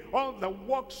away all the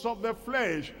works of the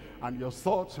flesh, and your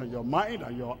thoughts and your mind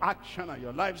and your action and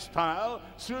your lifestyle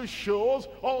still shows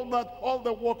all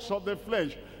the works of the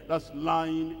flesh. That's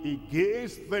lying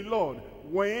against the Lord.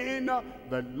 When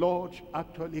the Lord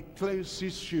actually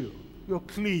cleanses you, you're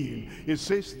clean. It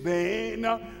says, then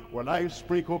will I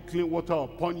sprinkle clean water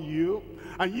upon you,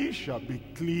 and ye shall be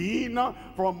clean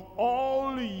from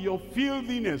all your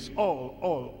filthiness,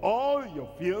 all your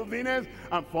filthiness,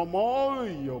 and from all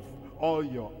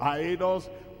your idols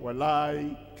will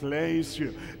I cleanse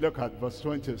you. Look at verse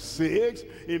 26.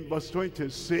 In verse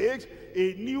 26,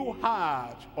 a new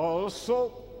heart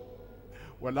also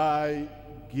will I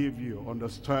give you.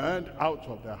 Understand, out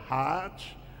of the heart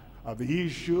are the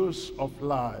issues of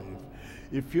life.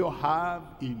 If you have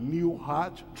a new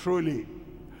heart, truly,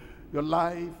 your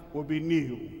life will be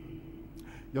new.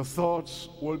 Your thoughts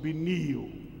will be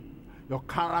new. Your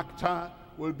character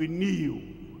will be new.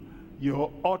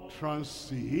 Your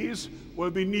utterances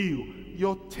will be new.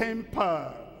 Your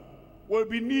temper will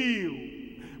be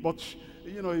new. But,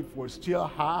 if we still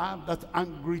have that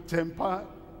angry temper,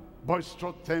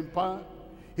 boisterous temper,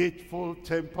 hateful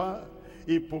temper,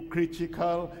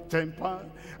 hypocritical temper,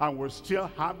 and we still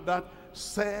have that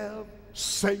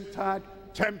self-centered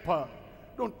temper,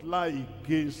 don't lie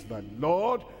against the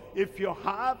Lord. If you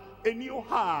have a new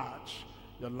heart,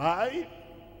 your life,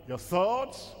 your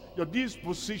thoughts, your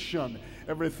disposition,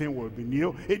 everything will be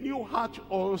new. A new heart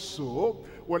also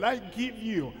will I give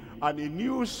you, and a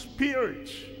new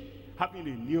spirit, having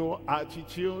a new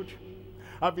attitude,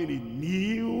 having a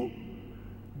new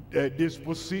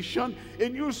disposition, a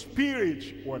new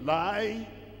spirit will I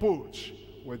put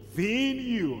within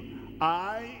you.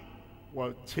 I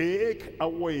will take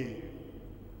away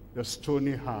the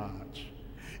stony heart.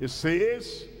 It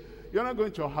says, you're not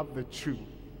going to have the two.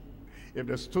 If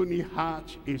the stony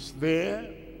heart is there,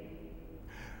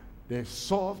 the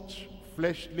soft,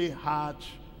 fleshly heart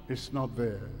is not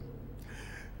there.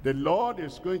 The Lord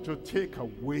is going to take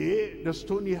away the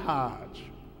stony heart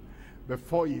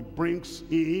before he brings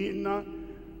in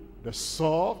the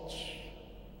soft,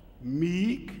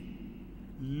 meek,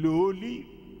 lowly,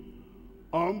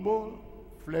 humble,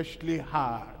 fleshly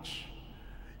heart.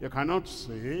 You cannot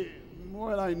say,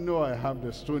 well, I know I have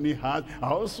the stony heart, I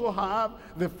also have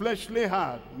the fleshly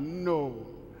heart. No.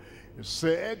 He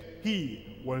said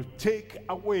he will take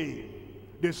away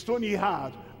the stony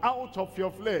heart out of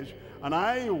your flesh, and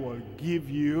I will give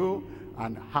you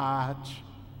an heart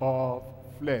of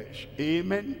flesh.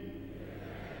 Amen?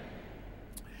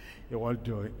 He will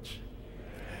do it.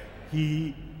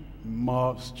 He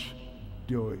must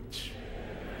do it.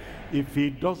 If he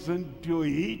doesn't do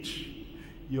it,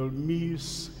 you'll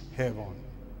miss heaven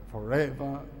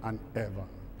forever and ever,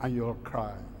 and you'll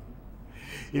cry.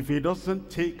 If he doesn't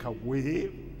take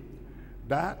away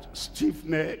that stiff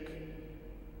neck,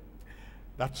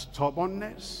 that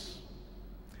stubbornness,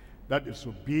 that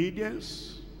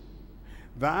disobedience,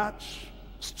 that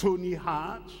stony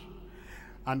heart,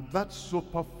 and that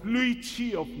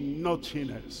superfluity of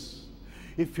nothingness,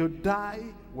 if you die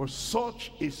with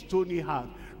such a stony heart,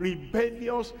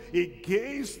 rebellious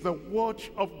against the word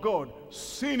of God,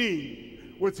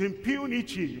 sinning with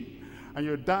impunity, and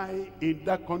you die in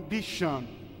that condition,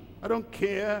 I don't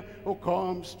care who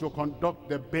comes to conduct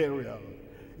the burial,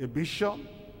 a bishop,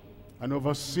 an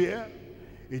overseer,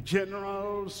 a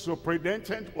general,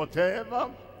 superintendent,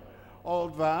 whatever, all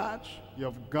that,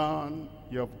 you've gone.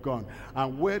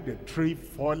 And where the tree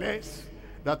falleth,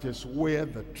 that is where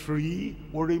the tree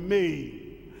will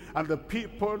remain. And the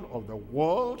people of the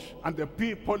world and the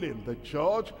people in the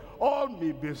church all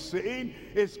may be saying,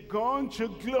 it's gone to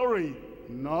glory,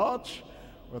 not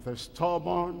with a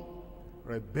stubborn,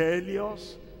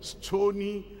 rebellious,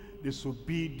 stony,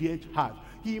 disobedient heart.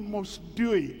 He must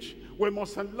do it. We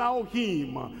must allow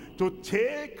him to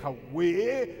take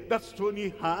away that stony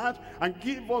heart and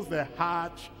give us the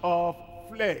heart of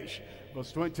flesh.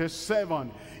 Verse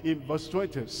 27. In verse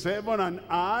 27, and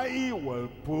I will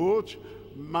put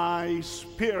my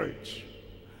spirit,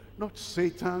 not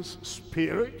Satan's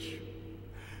spirit,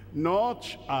 not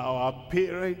our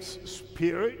parents'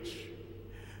 spirit,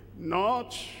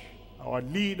 not our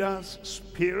leaders'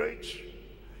 spirit.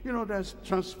 You know, there's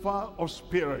transfer of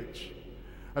spirit.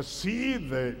 I see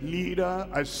the leader,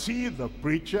 I see the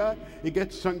preacher, he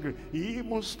gets angry. He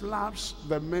even slaps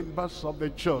the members of the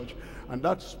church. And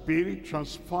that spirit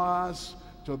transfers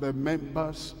to the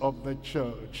members of the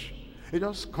church. It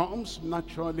just comes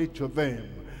naturally to them.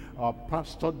 Our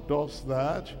pastor does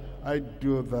that, I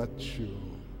do that too.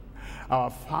 Our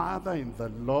father in the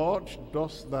Lord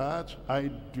does that,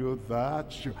 I do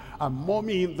that too. Our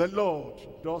mommy in the Lord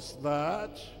does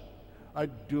that, I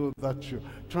do that too.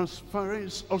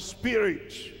 Transference of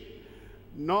spirit,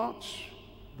 not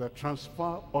the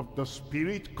transfer of the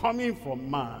spirit coming from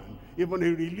man, even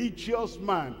a religious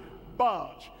man,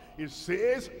 but it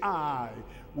says, I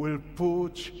will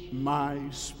put my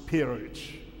spirit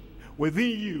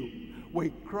within you.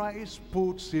 When Christ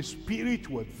puts his spirit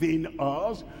within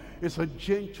us, it's a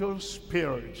gentle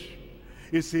spirit,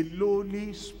 it's a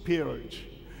lowly spirit,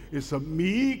 it's a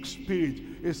meek spirit,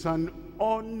 it's an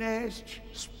honest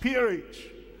spirit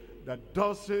that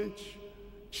doesn't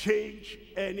change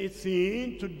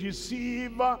anything to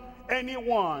deceive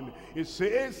anyone. It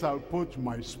says, I'll put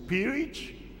my spirit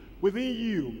within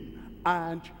you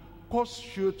and cause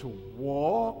you to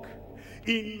walk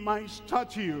in my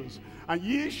statutes, and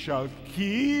ye shall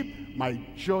keep my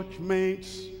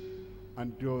judgments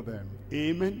and do them.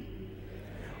 Amen.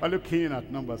 We're looking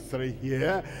at number 3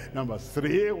 here. Number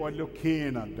 3, we're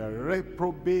looking at the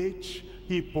reprobate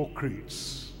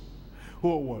hypocrites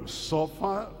who will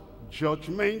suffer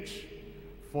judgment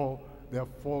for their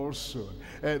falsehood.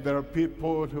 There are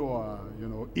people who are,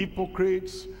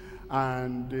 hypocrites,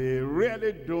 and they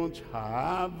really don't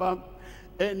have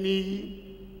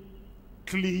any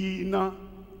clean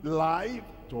life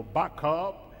to back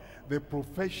up the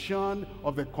profession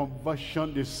of the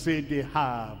conversion they say they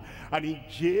have. And in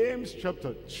James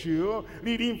chapter 2,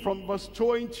 reading from verse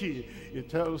 20, it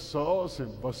tells us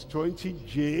in verse 20,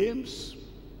 James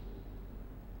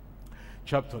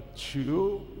chapter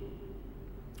 2,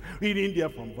 reading there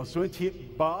from verse 20,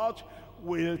 but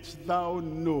wilt thou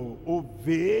know, O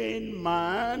vain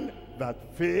man,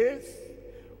 that faith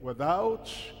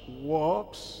without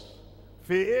works,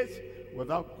 faith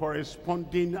without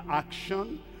corresponding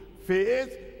action,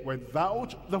 faith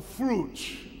without the fruit,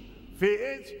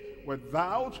 faith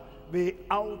without the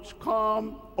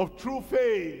outcome of true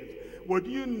faith. Would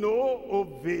you know, O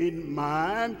vain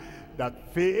man,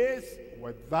 that faith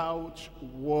without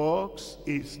works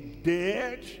is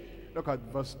dead? Look at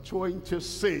verse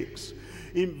 26.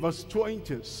 In verse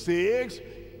 26,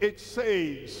 it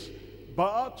says,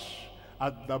 but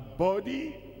at the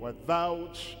body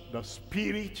without the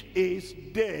spirit is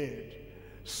dead.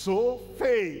 So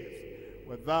faith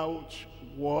without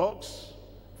works,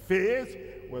 faith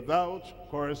without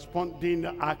corresponding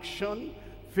action,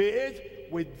 faith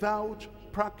without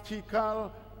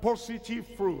practical positive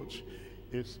fruit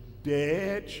is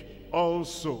dead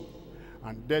also.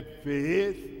 And that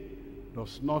faith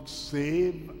does not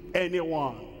save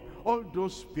anyone. All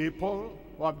those people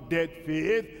who have dead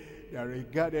faith, they are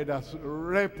regarded as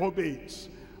reprobates.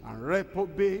 And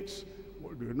reprobates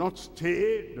do not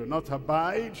stay, do not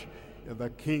abide in the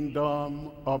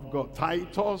kingdom of God.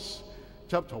 Titus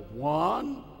chapter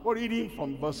 1, we're reading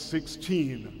from verse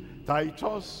 16.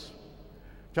 Titus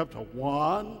chapter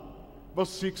 1, verse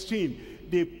 16.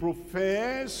 They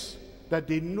profess that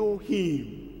they know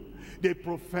him. They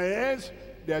profess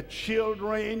they're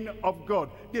children of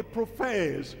God. They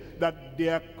profess that they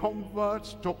are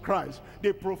converts to Christ.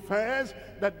 They profess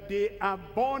that they are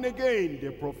born again. They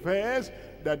profess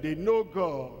that they know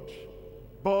God.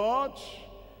 But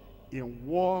in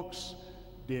works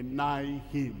deny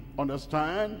him.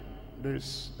 Understand?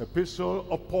 This epistle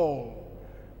of Paul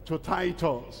to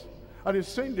Titus. And he's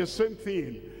saying the same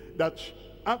thing, that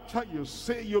after you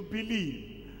say you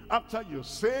believe, after you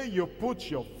say you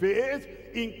put your faith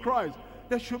in Christ,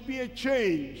 there should be a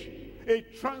change, a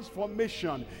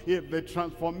transformation. If the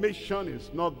transformation is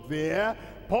not there,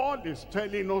 Paul is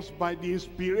telling us by the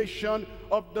inspiration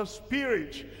of the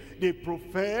Spirit, they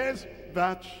profess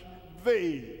that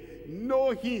they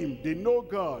know him, they know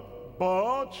God,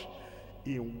 but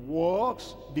in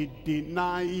works they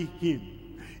deny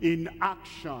him. In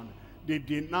action they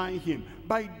deny him.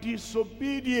 By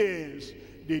disobedience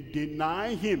they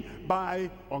deny him. By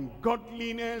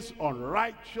ungodliness,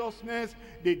 unrighteousness,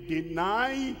 they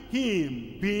deny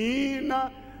him. Being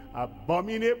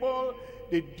abominable,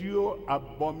 they do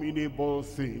abominable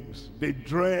things. They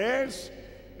dress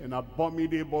in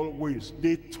abominable ways.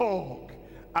 They talk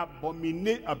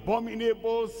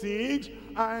abominable things,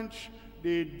 and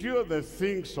they do the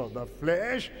things of the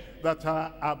flesh that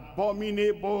are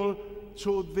abominable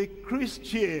to the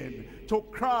Christian, to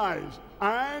Christ,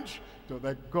 and to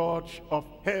the God of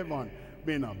heaven,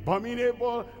 being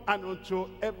abominable, and unto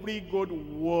every good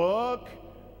work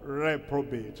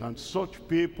reprobate. And such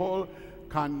people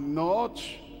cannot,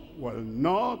 will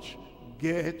not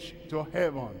get to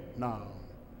heaven. Now,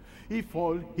 if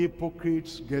all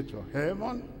hypocrites get to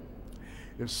heaven,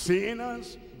 if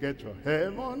sinners get to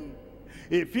heaven,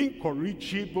 if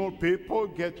incorrigible people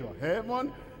get to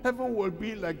heaven, heaven will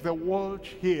be like the world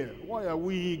here. Why are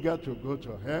we eager to go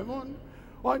to heaven?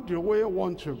 Why do we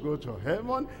want to go to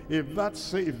heaven? If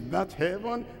that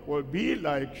heaven will be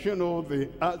like, the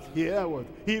earth here with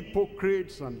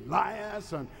hypocrites and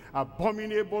liars and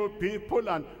abominable people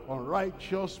and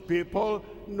unrighteous people.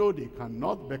 No, they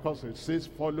cannot, because it says,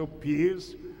 follow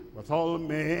peace with all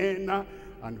men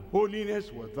and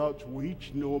holiness, without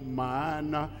which no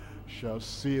man shall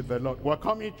see the Lord. We're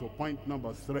coming to point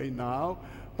number 3 now.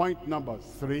 Point number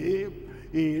 3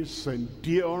 is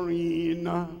enduring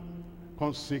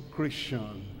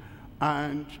consecration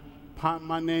and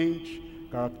permanent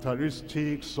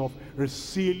characteristics of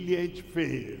resilient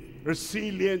faith.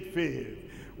 Resilient faith.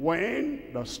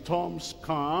 When the storms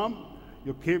come,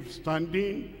 you keep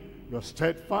standing, you're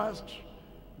steadfast,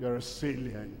 you're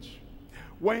resilient.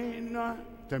 When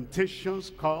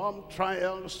temptations come,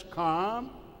 trials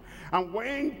come, and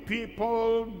when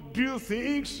people do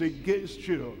things against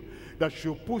you that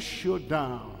should push you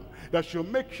down, that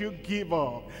should make you give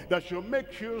up, that should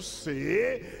make you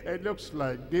say, it looks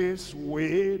like this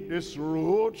way, this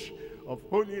road of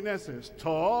holiness is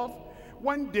tough.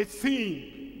 When they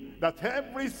think that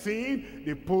everything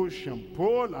they push and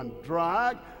pull and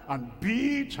drag and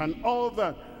beat and all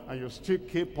that, and you still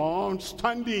keep on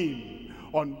standing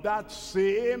on that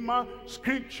same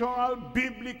scriptural,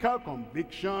 biblical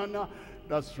conviction,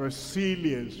 that's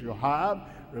resilience. You have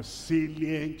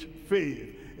resilient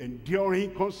faith,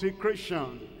 enduring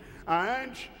consecration,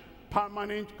 and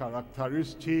permanent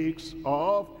characteristics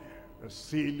of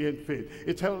resilient faith.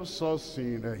 It tells us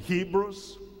in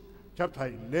Hebrews chapter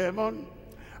 11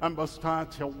 and verse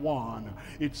 31.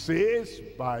 It says,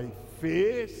 by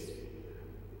faith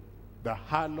the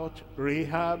harlot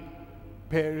Rahab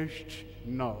perished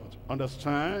not.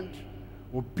 Understand?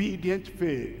 Obedient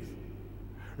faith,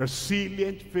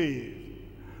 resilient faith,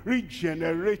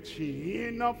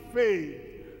 regenerating faith,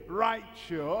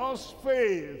 righteous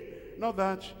faith. Not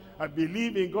that I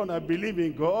believe in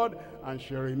God, and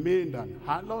she remained an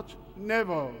harlot.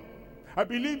 Never. I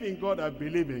believe in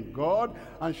God,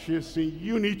 and she's in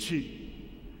unity,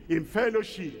 in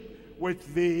fellowship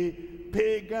with the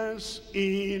pagans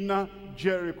in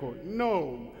Jericho.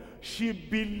 No. She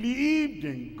believed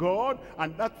in God,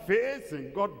 and that faith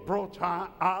in God brought her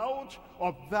out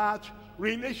of that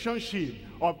relationship,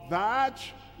 of that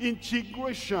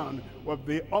integration with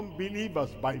the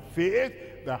unbelievers. By faith,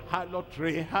 the harlot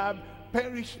Rahab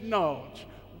perished not.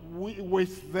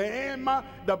 With them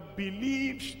that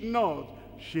believed not,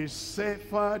 she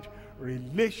severed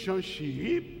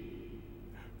relationship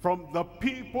from the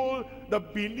people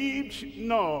that believed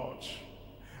not.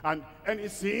 And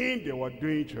anything they were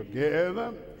doing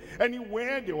together,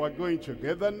 anywhere they were going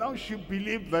together, now she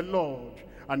believed the Lord.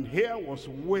 And here was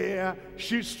where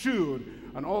she stood.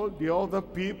 And all the other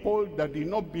people that did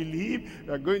not believe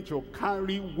are going to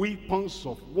carry weapons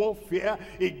of warfare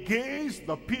against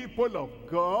the people of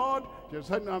God. She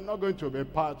said, no, I'm not going to be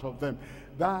part of them.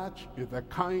 That is the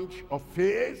kind of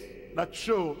faith that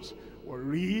shows we're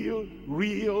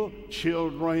real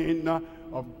children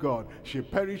of God. She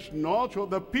perished not with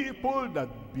the people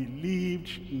that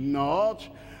believed not.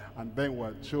 And then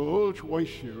we're told when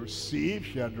she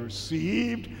had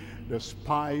received the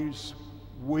spies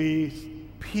with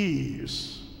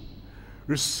peace.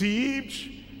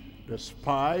 Received the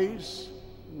spies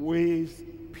with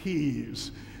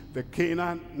peace. The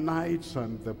Canaanites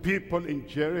and the people in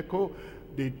Jericho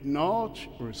did not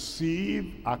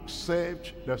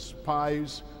accept the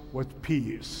spies with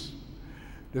peace.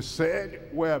 They said,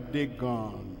 where have they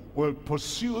gone? We'll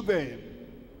pursue them.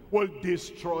 We'll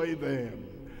destroy them.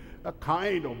 A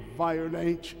kind of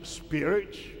violent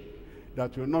spirit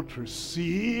that will not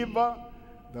receive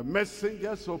the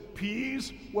messengers of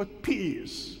peace with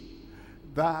peace.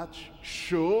 That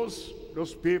shows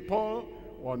those people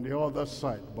on the other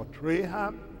side. But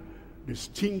Rahab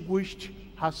distinguished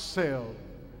herself.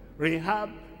 Rahab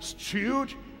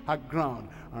stood her ground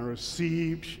and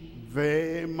received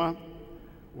them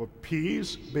with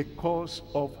peace because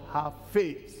of her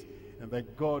faith in the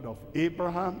God of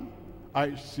Abraham,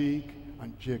 Isaac,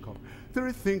 and Jacob.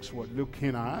 Three things we're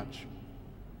looking at.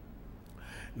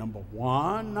 Number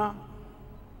one,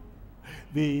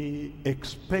 the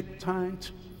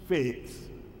expectant faith.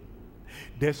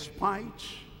 Despite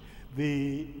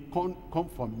the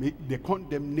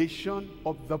condemnation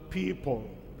of the people.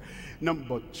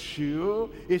 Number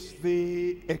two is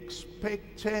the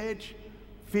expected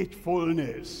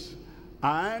faithfulness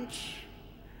and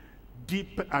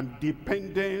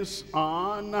dependence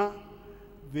on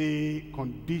the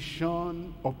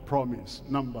condition of promise.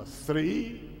 Number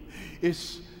three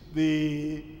is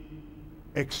the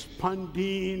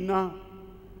expanding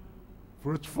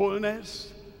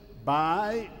fruitfulness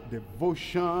by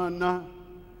devotion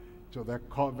to the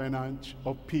covenant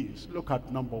of peace. Look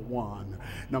at number one.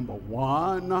 Number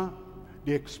one,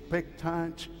 the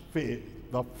expectant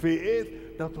faith. The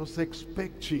faith that was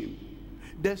expecting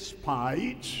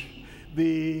despite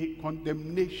the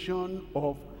condemnation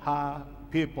of her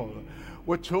people.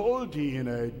 We're told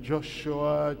in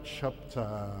Joshua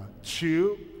chapter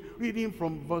 2, reading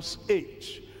from verse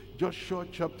 8. Joshua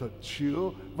chapter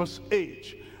 2, verse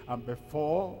 8. And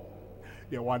before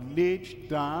they were laid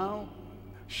down,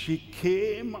 she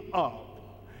came up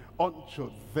unto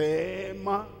them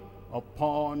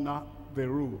upon the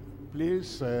roof.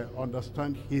 Please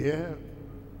understand here.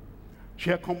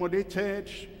 She accommodated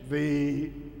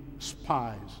the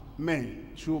spies,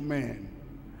 two men.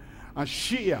 And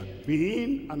she had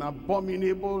been an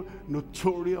abominable,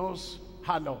 notorious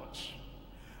harlot.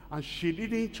 And she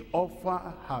didn't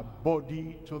offer her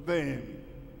body to them.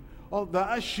 All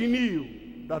that she knew,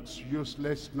 that's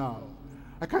useless now.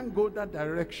 I can't go that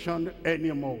direction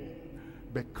anymore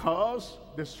because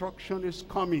destruction is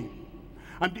coming.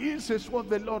 And this is what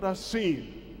the Lord has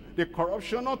seen. The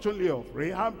corruption not only of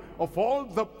Rahab, of all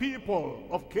the people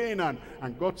of Canaan.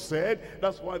 And God said,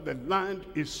 that's why the land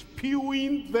is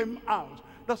spewing them out.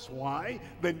 That's why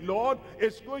the Lord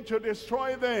is going to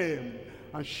destroy them.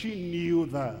 And she knew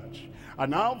that.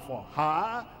 And now for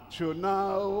her to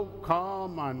now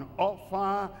come and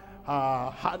offer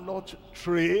her harlot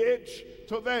trade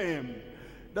to them,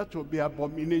 that would be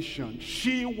abomination.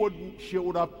 She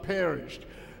would have perished.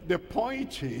 The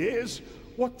point is,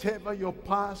 whatever your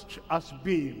past has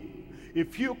been,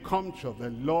 if you come to the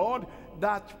Lord,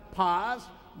 that past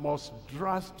must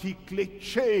drastically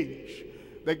change.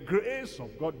 The grace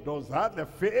of God does that. The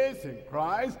faith in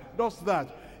Christ does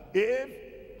that.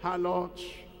 If harlot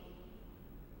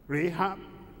Rahab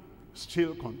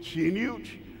still continued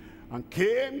and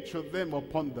came to them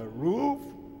upon the roof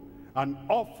and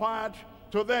offered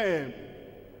to them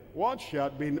what she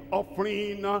had been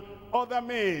offering other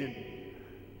men,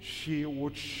 she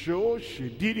would show she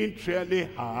didn't really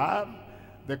have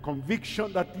the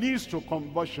conviction that leads to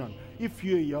conversion. If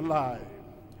you in your life,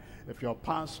 if your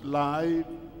past life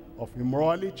of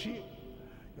immorality,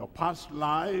 your past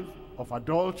life of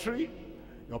adultery,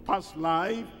 your past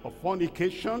life of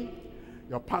fornication,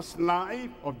 your past life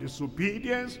of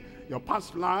disobedience, your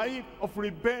past life of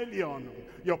rebellion,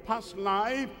 your past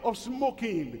life of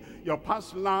smoking, your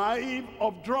past life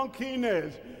of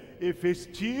drunkenness, if it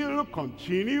still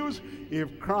continues,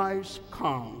 if Christ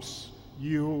comes,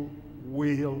 you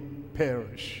will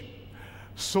perish.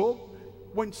 So,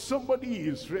 when somebody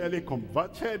is really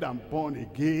converted and born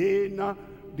again,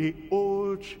 the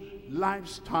old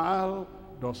lifestyle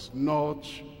does not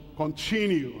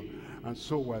continue. And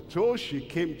so we're told she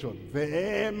came to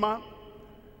them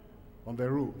on the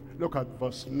roof. Look at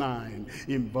verse 9.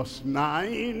 In verse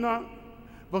 9,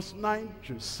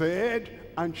 she said,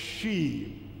 and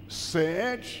she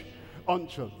said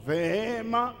unto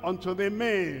them, unto the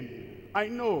men, I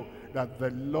know that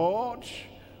the Lord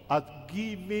hath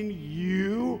given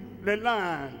you the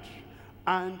land,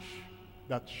 and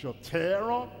that your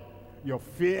terror, your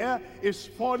fear is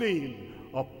falling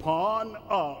upon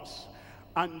us,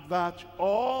 and that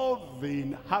all the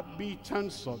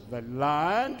inhabitants of the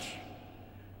land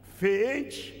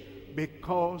faint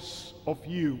because of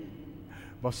you.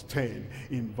 Verse 10.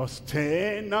 In verse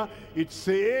 10, it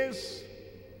says,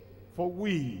 for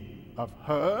we have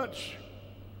heard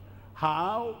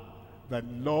how the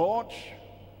Lord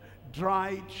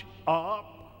dried up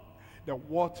the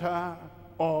water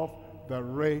of the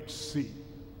Red Sea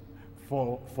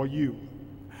for you,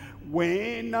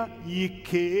 when ye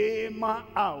came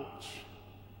out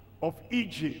of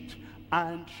Egypt,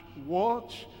 and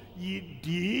what ye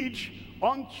did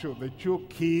unto the two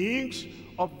kings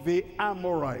of the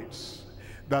Amorites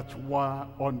that were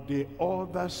on the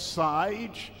other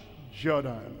side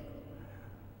Jordan,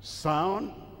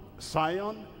 Sihon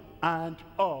and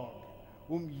Og,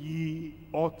 whom ye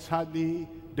utterly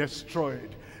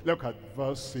destroyed. Look at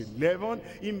verse 11.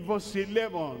 In verse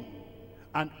 11,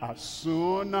 and as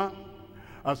soon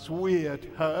as we had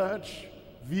heard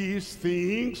these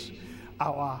things,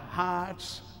 our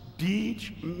hearts did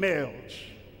melt,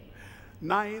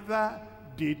 neither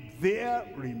did there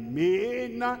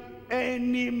remain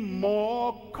any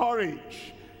more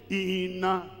courage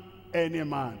in any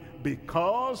man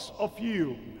because of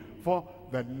you. For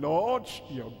the Lord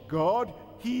your God,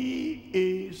 he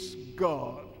is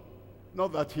God.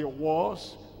 Not that he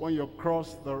was when you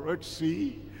crossed the Red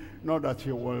Sea, not that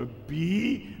he will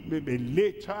be maybe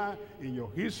later in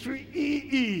your history. He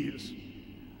is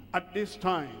at this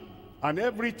time, and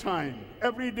every time,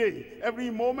 every day, every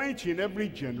moment, in every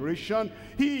generation.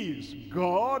 He is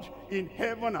God in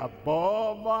heaven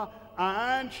above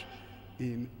and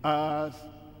in earth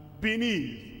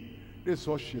beneath. This is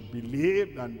what she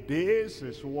believed, and this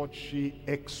is what she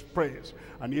expressed.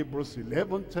 And Hebrews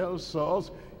 11 tells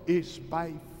us it's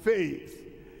by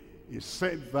faith. He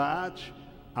said that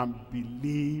and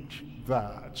believed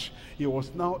that. He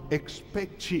was now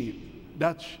expecting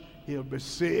that he'll be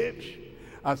saved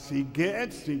as he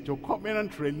gets into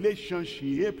covenant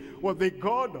relationship with the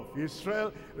God of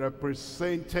Israel,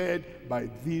 represented by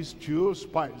these two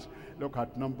spies. Look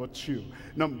at number 2.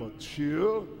 Number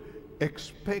 2,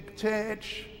 expected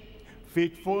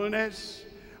faithfulness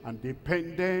and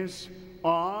dependence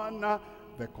on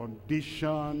the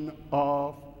condition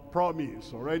of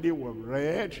promise. Already we've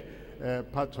read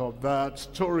part of that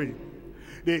story.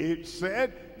 They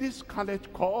said, this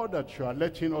scarlet cord that you are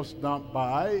letting us down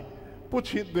by,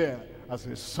 put it there as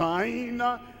a sign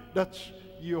that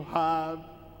you have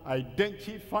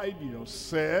identified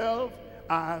yourself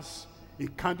as a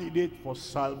candidate for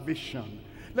salvation.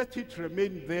 Let it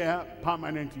remain there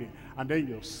permanently. And then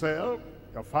yourself,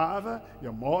 your father,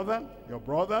 your mother, your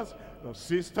brothers, your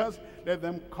sisters, let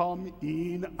them come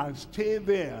in and stay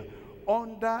there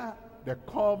under the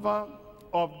cover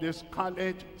of the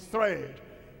scarlet thread.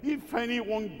 If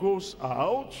anyone goes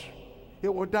out, he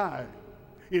will die.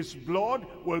 His blood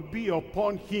will be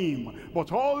upon him.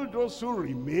 But all those who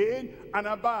remain and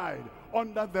abide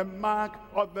under the mark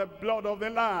of the blood of the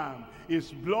Lamb,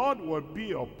 his blood will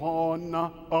be upon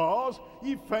us.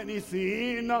 If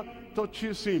anything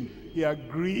touches him, he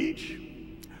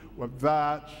agreed with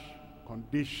that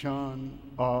condition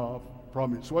of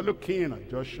promise. We're looking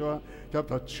at Joshua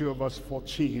chapter 2 verse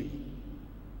 14.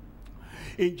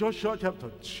 In Joshua chapter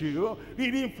 2,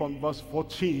 reading from verse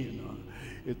 14,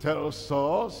 it tells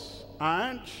us,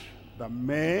 and the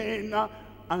men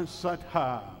answered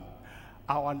her,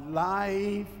 our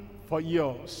life for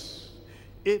yours,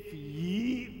 if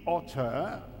ye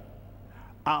utter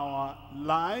our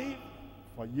life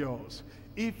for yours,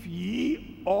 if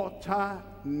ye utter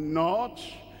not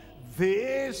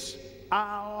this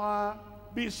our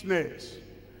business,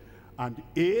 and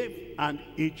if, and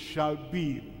it shall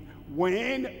be,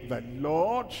 when the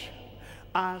Lord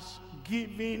has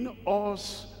given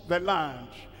us the land,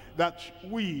 that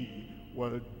we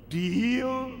will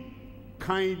deal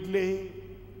kindly,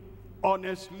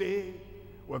 honestly,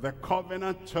 with the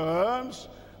covenant terms,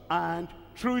 and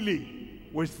truly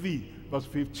with thee. Verse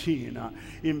 15.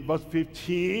 In verse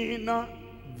 15,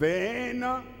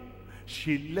 then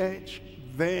she let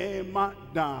them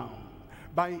down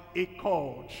by a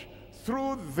cord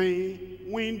through the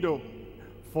window,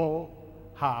 for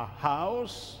her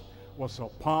house was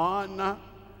upon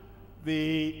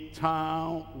the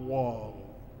town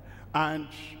wall, and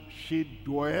she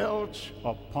dwelt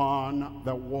upon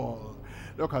the wall.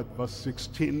 Look at verse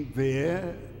 16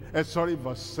 there.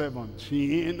 Verse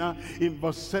 17. In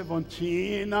verse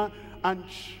 17, and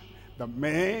the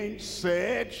men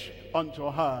said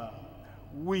unto her,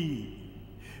 we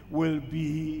will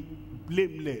be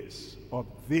blameless of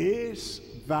this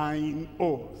thine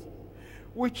oath,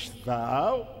 which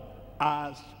thou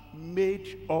hast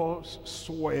made us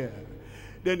swear.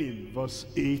 Then in verse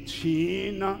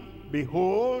 18,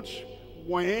 behold,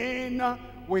 when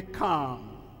we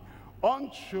come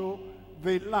unto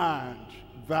the land,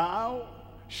 thou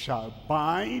shalt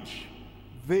bind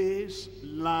this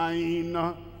line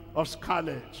of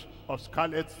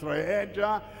scarlet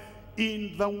thread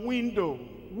in the window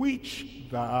which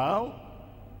thou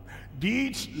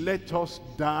didst let us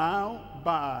down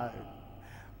by,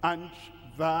 and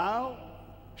thou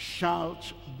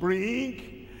shalt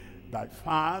bring thy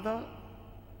father,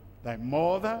 thy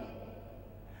mother,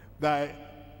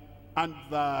 and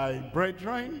thy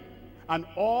brethren, and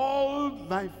all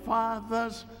thy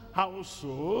father's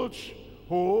household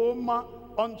home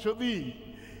unto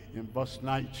thee. In verse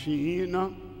 19,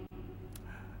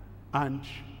 and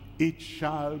it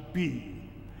shall be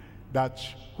that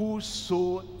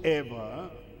whosoever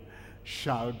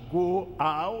shall go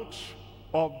out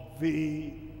of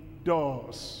the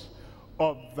doors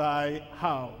of thy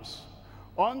house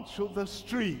unto the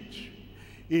street,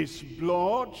 his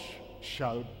blood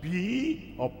shall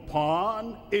be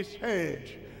upon his head,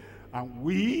 and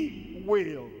we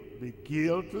will be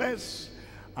guiltless,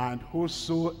 and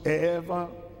whosoever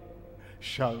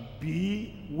shall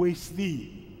be with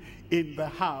thee in the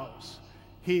house,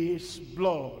 his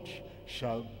blood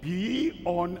shall be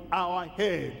on our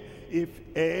head, if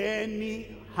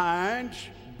any hand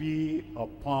be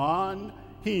upon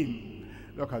him.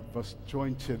 Look at verse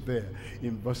 20 there.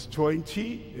 In verse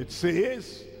 20 it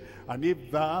says, and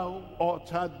if thou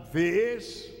utter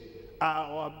this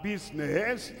our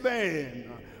business,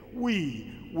 then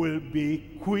we will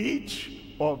be quit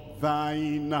of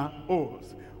thine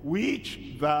oath,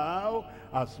 which thou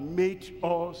hast made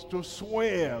us to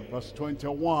swear. Verse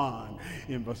 21.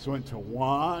 In verse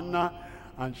 21,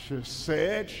 and she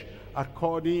said,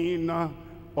 according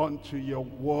unto your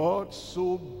word,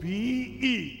 so be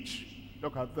it.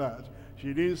 Look at that.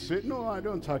 She didn't say, no, I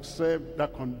don't accept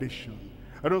that condition.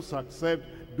 I don't accept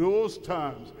those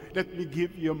terms. Let me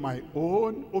give you my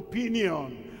own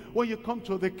opinion. When you come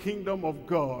to the kingdom of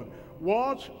God,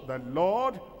 what the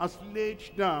Lord has laid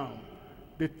down,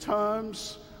 the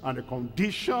terms and the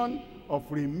condition of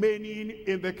remaining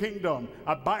in the kingdom,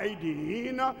 abiding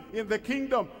in the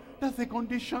kingdom, that's the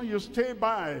condition you stay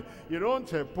by. You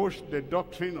don't push the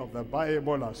doctrine of the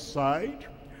Bible aside.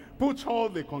 Put all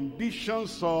the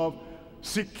conditions of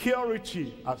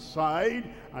security aside,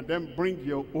 and then bring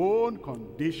your own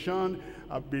condition.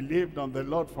 I believed on the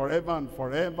Lord forever and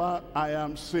forever, I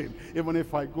am saved. Even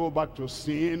if I go back to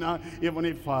sin, even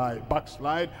if I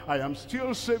backslide, I am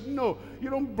still saved. No, you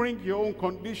don't bring your own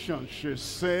condition. She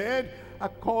said,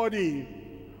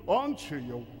 according unto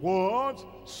your words,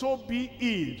 so be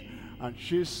it. And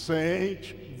she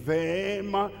sent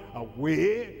them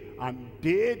away, and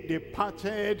they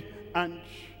departed, and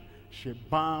she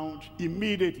bound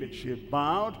immediately. She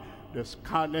bound the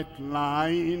scarlet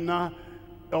line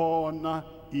on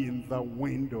in the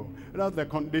window. That's the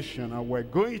condition, and we're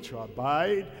going to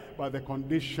abide by the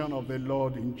condition of the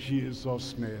Lord in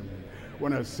Jesus' name.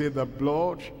 When I say the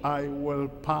blood, I will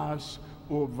pass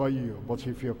over you. But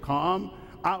if you come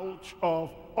out of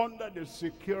under the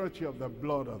security of the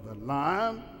blood of the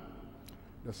Lamb,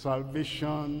 the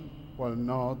salvation will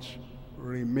not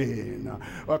remain.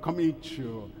 We're coming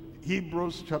to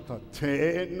Hebrews chapter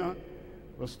 10,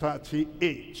 verse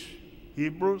 38.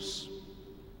 Hebrews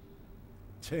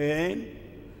 10,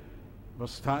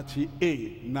 verse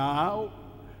 38. Now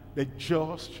the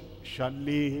just shall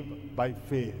live by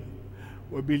faith.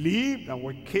 We believed and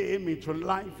we came into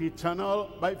life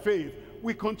eternal by faith.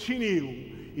 We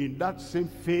continue in that same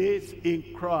faith in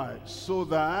Christ, so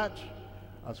that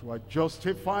as we are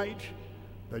justified,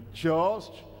 the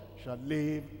just shall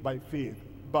live by faith.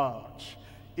 But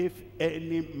if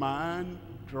any man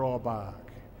draw back,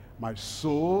 my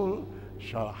soul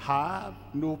shall have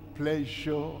no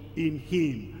pleasure in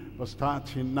him. Verse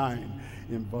 39.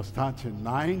 In verse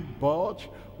 39, but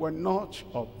we're not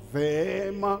of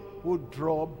them who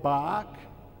draw back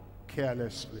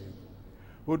carelessly,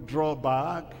 who draw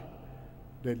back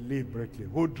deliberately,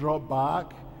 who draw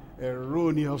back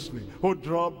erroneously, who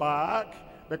draw back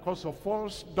because of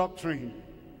false doctrine,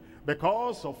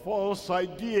 because of false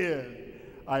idea.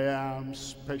 I am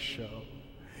special.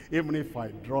 Even if I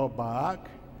draw back,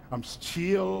 I'm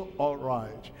still all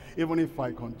right. Even if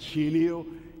I continue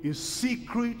in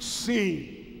secret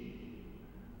sin,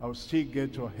 I'll still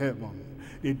get to heaven.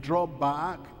 They draw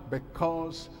back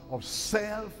because of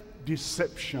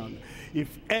self-deception.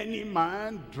 If any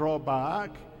man draw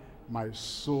back, my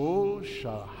soul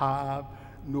shall have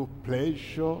no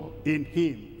pleasure in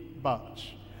him. But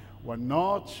we're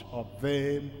not of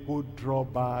them who draw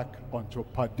back unto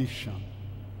perdition.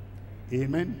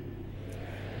 Amen.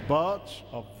 But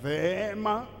of them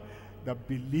that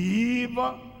believe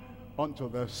unto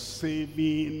the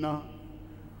saving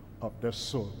of the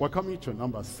soul. We're coming to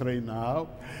number 3 now.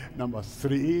 Number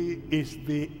 3 is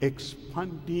the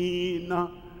expanding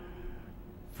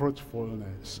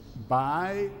fruitfulness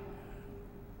by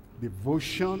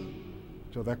devotion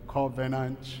to the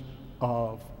covenant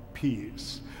of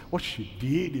peace. What she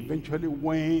did eventually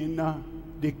when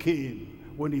they came,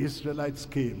 when the Israelites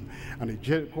came and the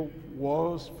Jericho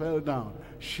walls fell down,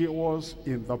 she was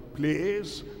in the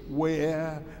place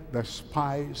where the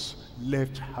spies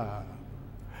left her.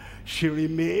 She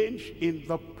remained in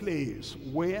the place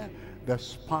where the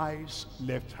spies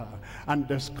left her. And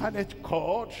the scarlet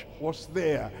cord was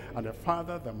there. And the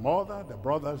father, the mother, the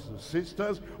brothers, the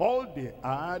sisters, all they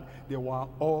had, they were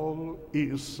all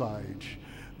inside.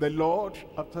 The Lord,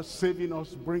 after saving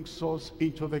us, brings us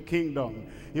into the kingdom.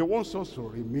 He wants us to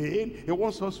remain. He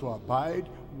wants us to abide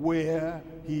where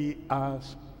he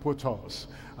has put us.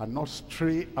 And not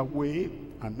stray away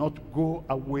and not go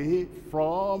away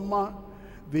from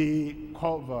the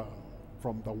cover,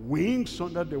 from the wings,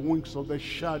 under the wings of the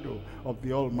shadow of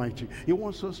the Almighty. He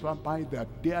wants us to abide there.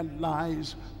 There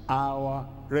lies our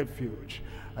refuge.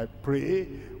 I pray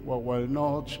we will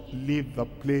not leave the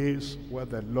place where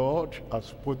the Lord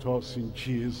has put us in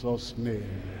Jesus'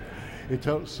 name. It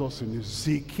tells us in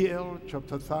Ezekiel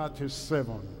chapter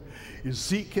 37.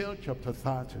 Ezekiel chapter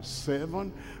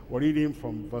 37, we're reading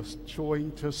from verse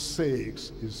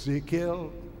 26.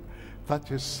 Ezekiel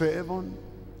 37,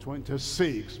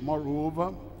 26.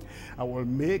 Moreover, I will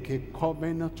make a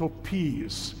covenant of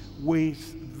peace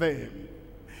with them.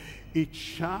 It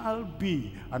shall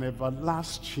be an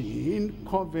everlasting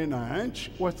covenant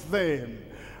with them,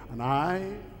 and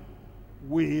I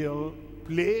will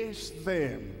place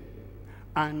them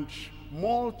and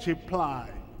multiply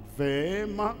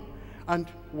them, and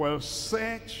will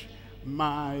set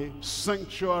my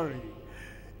sanctuary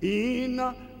in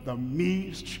the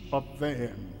midst of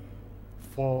them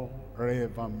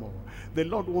forevermore. The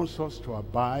Lord wants us to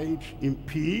abide in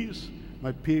peace.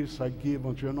 My peace I give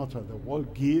unto you, not as the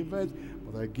world giveth,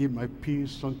 but I give my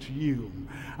peace unto you.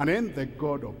 And then the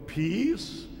God of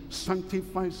peace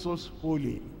sanctifies us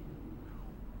wholly,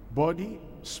 body,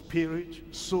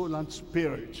 spirit, soul, and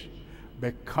spirit,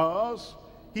 because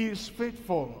he is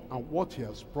faithful, and what he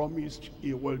has promised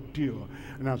he will do.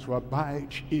 And as we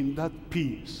abide in that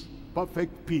peace,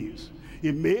 perfect peace,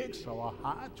 he makes our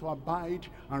heart to abide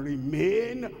and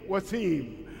remain with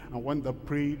him. And when the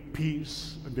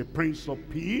Prince of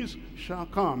Peace shall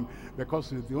come, because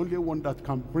he's the only one that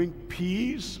can bring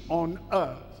peace on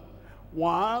earth.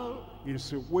 While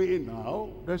he's away now,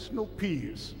 there's no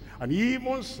peace. And he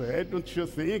even said, don't you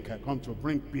think I come to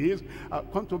bring peace? I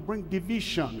come to bring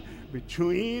division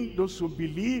between those who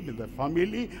believe in the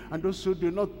family and those who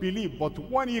do not believe. But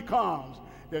when he comes,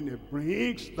 then he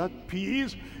brings that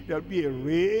peace. There'll be a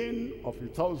reign of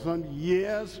 1,000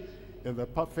 years in the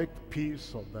perfect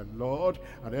peace of the Lord.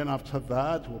 And then after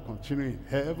that, we'll continue in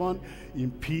heaven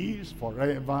in peace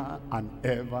forever and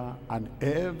ever and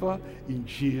ever, in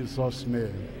Jesus'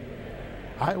 name.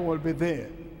 I will be there.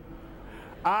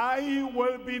 I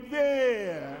will be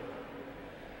there.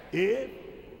 If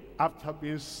after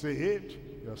being saved,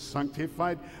 you're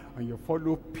sanctified and you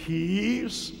follow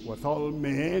peace with all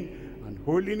men and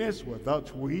holiness,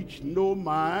 without which no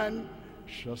man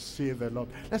shall see the Lord.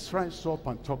 Let's rise up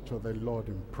and talk to the Lord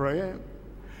in prayer.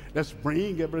 Let's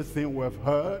bring everything we've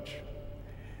heard,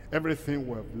 everything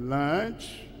we've learned,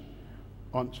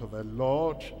 unto the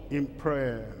Lord in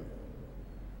prayer.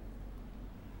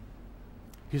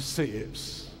 He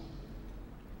saves.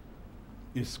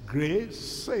 His grace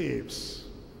saves.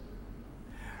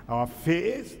 Our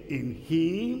faith in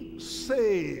him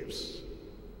saves.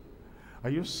 Are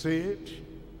you saved?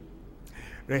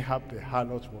 Rahab the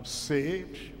harlot was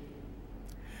saved,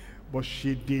 but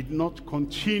she did not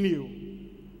continue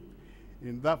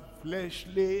in that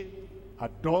fleshly,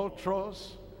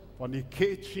 adulterous,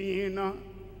 fornicating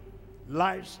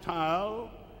lifestyle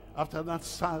after that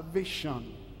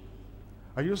salvation.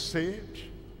 Are you saved?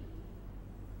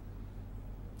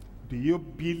 Do you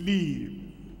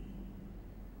believe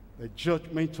the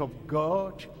judgment of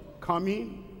God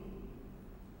coming?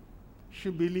 She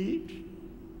believed.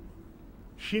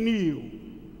 She knew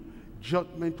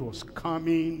judgment was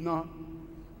coming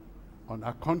on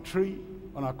our country,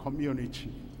 on our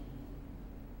community.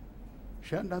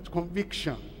 She had that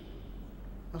conviction.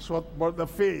 That's what brought the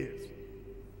faith.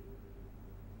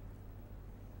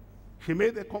 She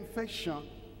made a confession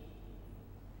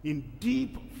in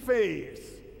deep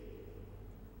faith.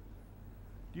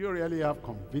 Do you really have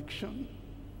conviction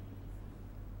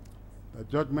that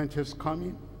judgment is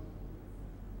coming?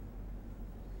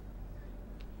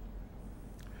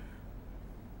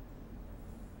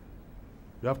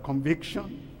 You have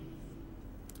conviction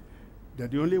that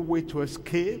the only way to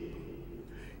escape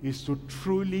is to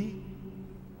truly,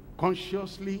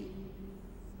 consciously,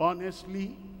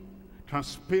 honestly,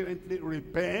 transparently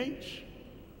repent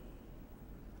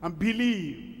and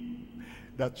believe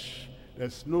that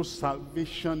there's no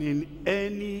salvation in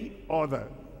any other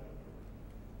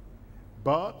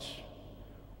but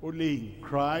only in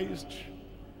Christ,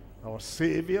 our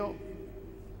Savior,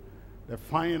 the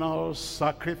final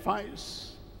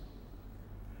sacrifice,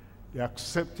 the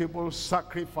acceptable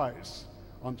sacrifice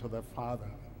unto the Father.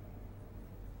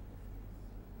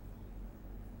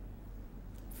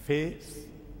 Faith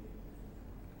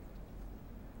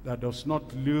that does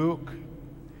not look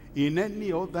in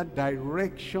any other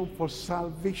direction for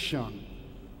salvation.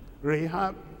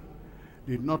 Rahab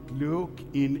did not look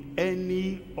in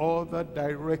any other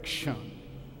direction.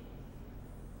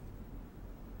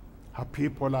 Her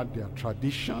people had their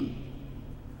tradition.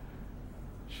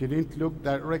 She didn't look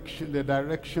the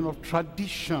direction of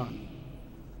tradition.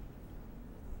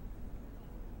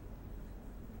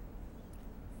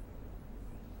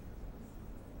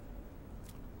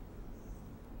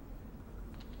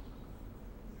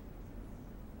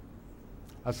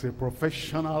 As a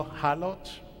professional harlot,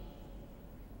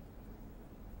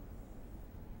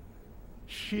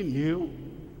 she knew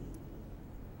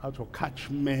how to catch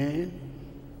men.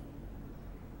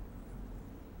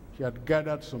 She had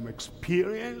gathered some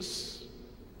experience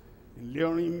in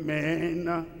luring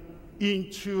men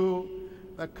into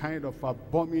that kind of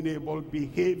abominable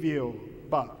behavior.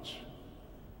 But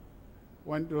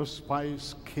when those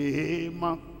spies came,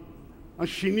 and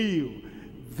she knew,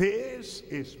 this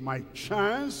is my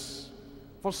chance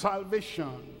for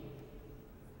salvation.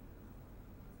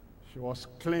 She was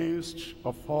cleansed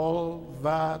of all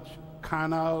that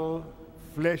carnal,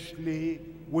 fleshly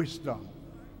wisdom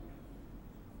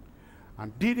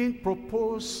and didn't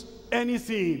propose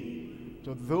anything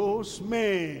to those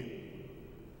men.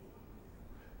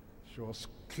 She was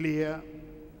clear,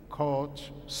 cut,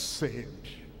 saved,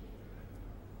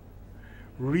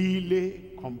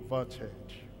 really converted,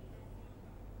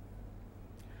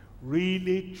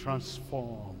 really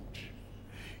transformed.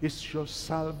 Is your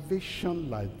salvation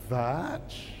like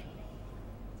that?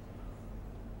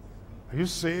 Are you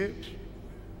saved?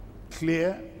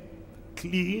 Clear,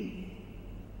 clean,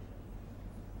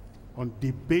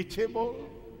 undebatable?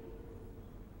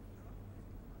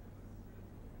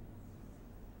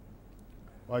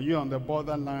 Are you on the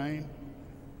borderline,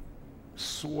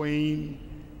 swaying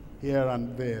here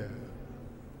and there?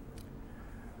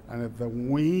 And if the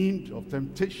wind of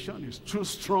temptation is too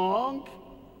strong,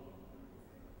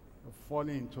 you're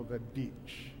falling into the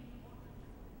ditch.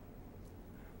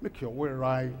 Make your way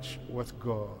right with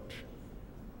God.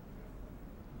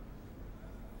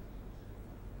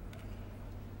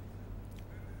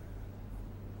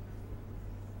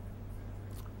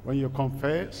 When you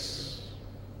confess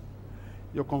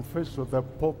with the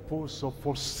purpose of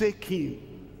forsaking.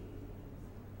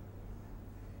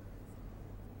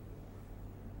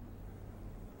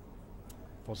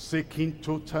 Forsaking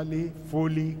totally,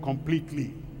 fully,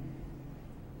 completely.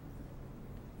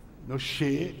 No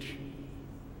shade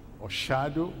or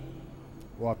shadow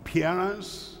or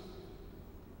appearance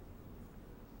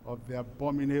of the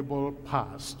abominable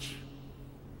past.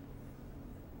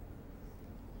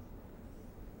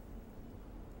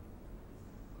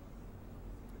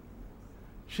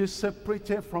 She's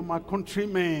separated from her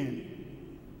countrymen.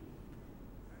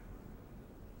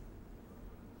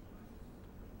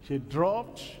 She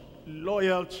dropped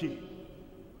loyalty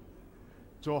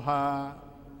to her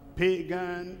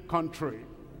pagan country.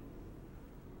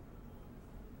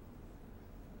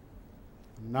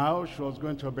 Now she was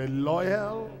going to be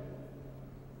loyal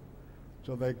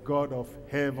to the God of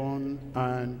heaven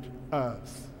and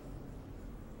earth.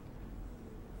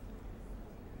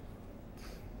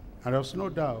 And there's no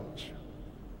doubt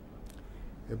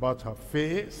about her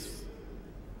faith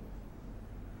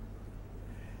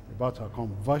about her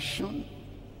conversion.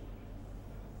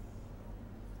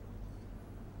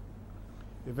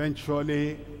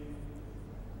 Eventually,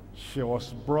 she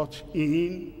was brought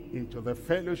into the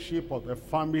fellowship of the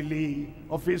family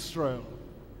of Israel,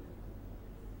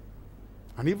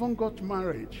 and even got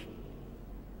married.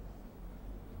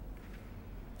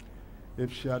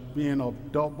 If she had been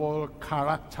of double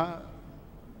character,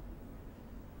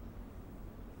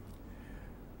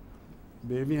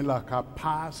 behaving like her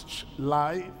past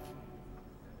life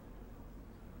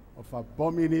of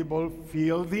abominable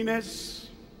filthiness,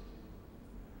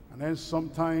 and then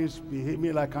sometimes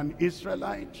behaving like an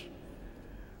Israelite,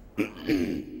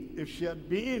 if she had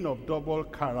been of double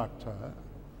character,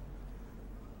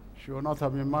 she would not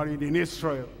have been married in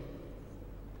Israel.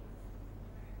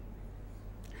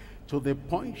 To the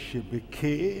point she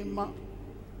became an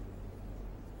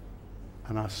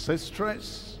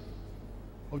ancestress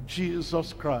of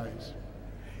Jesus Christ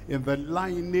in the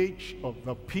lineage of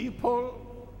the people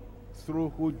through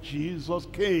who Jesus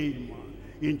came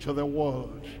into the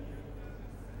world.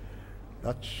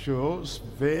 That shows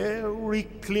very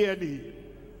clearly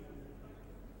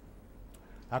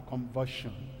a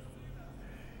conversion.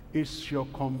 Is your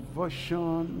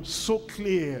conversion so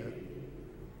clear?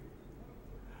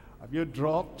 Have you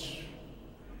dropped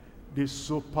the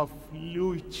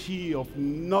superfluity of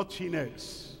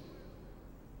naughtiness,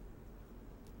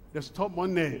 the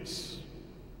stubbornness,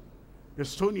 the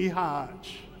stony heart?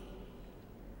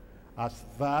 Has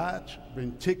that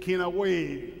been taken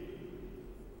away?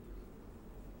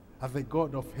 Has the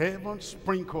God of heaven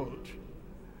sprinkled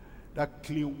that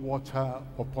clean water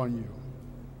upon you,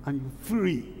 and you're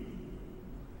free,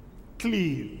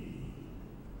 clean,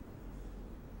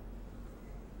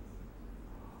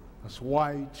 as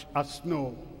white as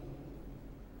snow,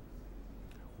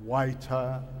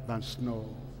 whiter than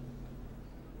snow?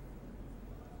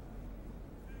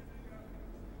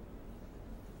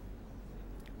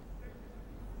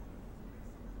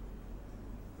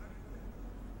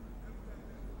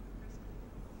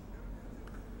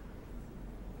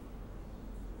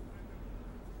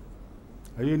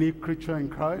 A unique creature in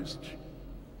Christ?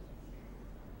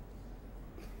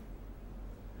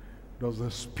 Does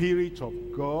the Spirit of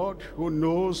God, who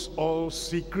knows all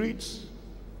secrets,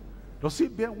 does he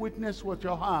bear witness with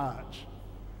your heart?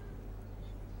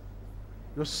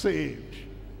 You're saved.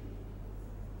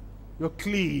 You're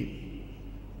clean.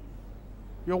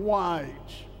 You're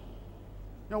white.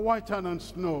 You're whiter than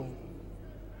snow.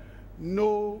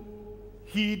 No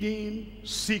hidden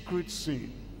secret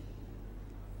sin.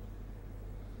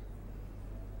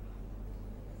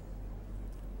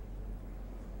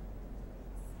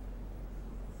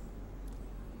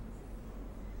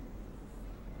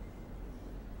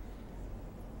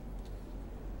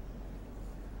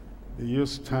 You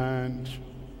stand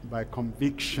by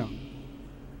conviction.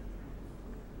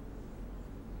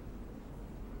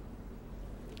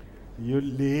 You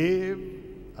live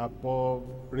above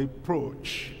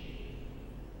reproach.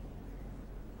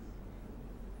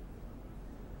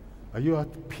 Are you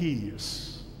at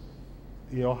peace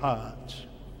in your heart?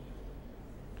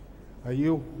 Are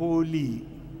you holy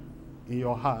in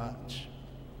your heart?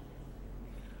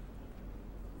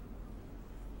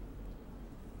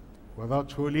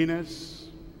 Without holiness,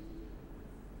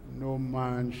 no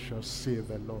man shall see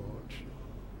the Lord.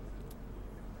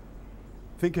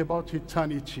 Think about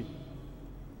eternity.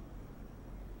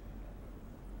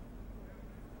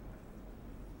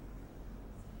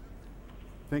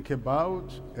 Think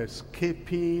about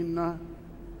escaping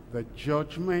the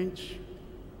judgment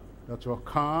that will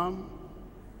come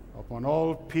upon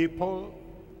all people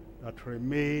that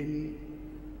remain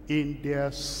in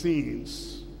their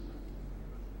sins.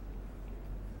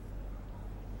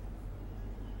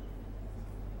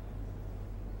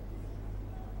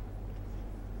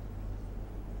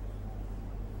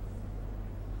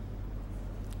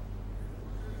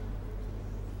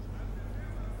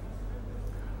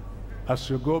 As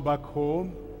you go back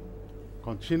home,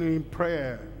 continue in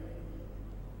prayer.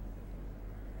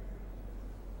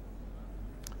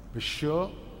 Be sure,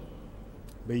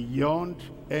 beyond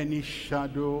any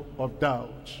shadow of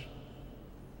doubt,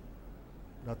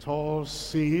 that all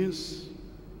sins,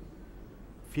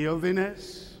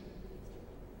 filthiness,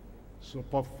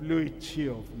 superfluity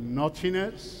of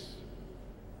naughtiness,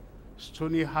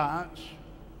 stony heart,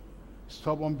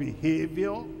 stubborn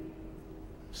behavior,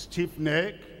 stiff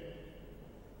neck,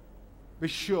 be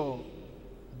sure,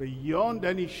 beyond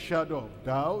any shadow of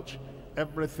doubt,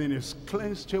 everything is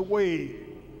cleansed away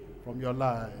from your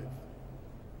life.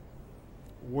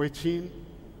 Waiting,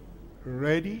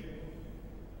 ready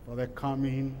for the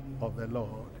coming of the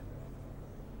Lord.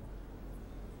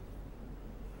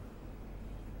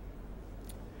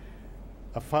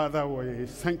 Father, we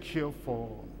thank you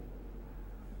for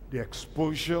the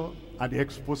exposure and the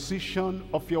exposition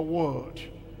of your word.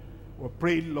 We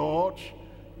pray, Lord,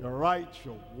 you write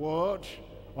your word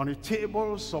on the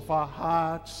tables of our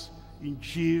hearts in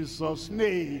Jesus'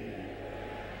 name.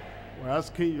 We're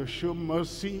asking you show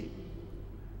mercy,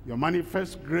 you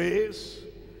manifest grace,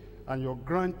 and you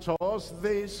grant us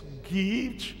this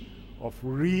gift of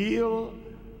real,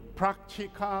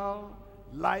 practical,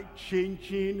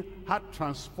 life-changing,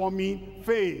 heart-transforming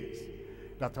faith,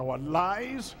 that our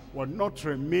lives will not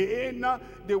remain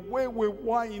the way we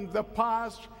were in the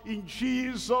past, in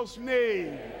Jesus'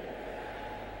 name.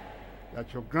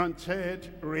 That you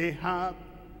granted Rahab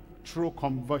true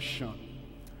conversion,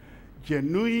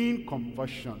 genuine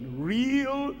conversion,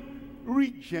 real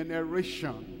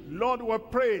regeneration. Lord, we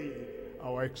pray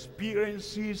our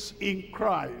experiences in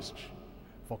Christ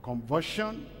for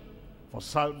conversion, for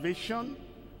salvation,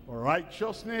 for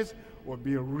righteousness will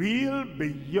be real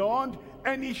beyond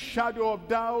any shadow of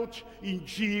doubt in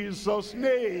Jesus'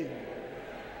 name.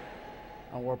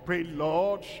 And we'll pray,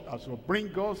 Lord, as you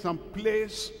bring us and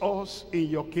place us in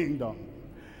your kingdom,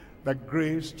 the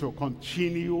grace to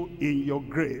continue in your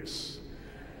grace,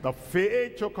 the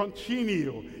faith to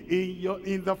continue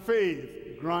in the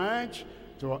faith, grant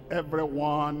to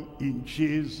everyone in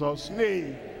Jesus'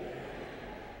 name.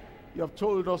 You have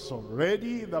told us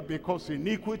already that because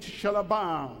iniquity shall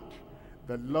abound,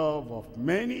 the love of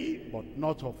many, but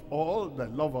not of all, the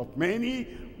love of many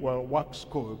will wax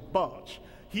cold. But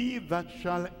he that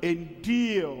shall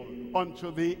endure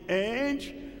unto the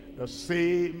end, the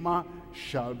same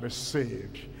shall be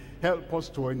saved. Help us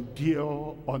to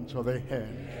endure unto the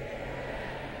end.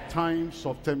 Times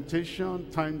of temptation,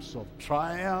 times of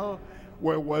trial,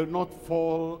 we will not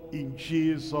fall in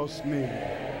Jesus' name.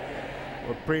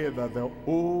 We pray that the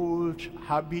old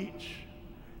habit,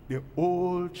 the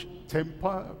old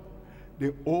temper,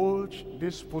 the old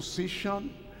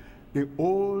disposition, the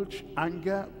old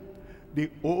anger,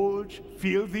 the old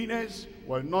filthiness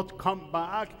will not come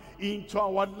back into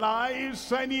our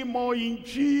lives anymore in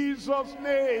Jesus'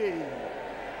 name.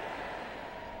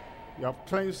 You have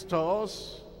cleansed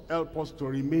us, help us to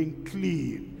remain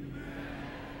clean.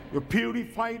 You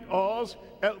purified us,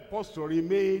 help us to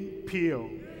remain pure.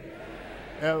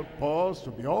 Help us to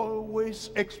be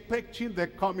always expecting the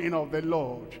coming of the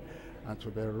Lord and to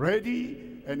be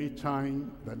ready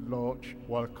anytime the Lord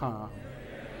will come.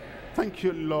 Thank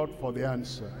you, Lord, for the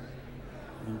answer.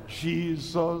 In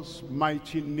Jesus'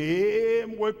 mighty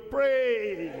name we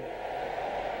pray.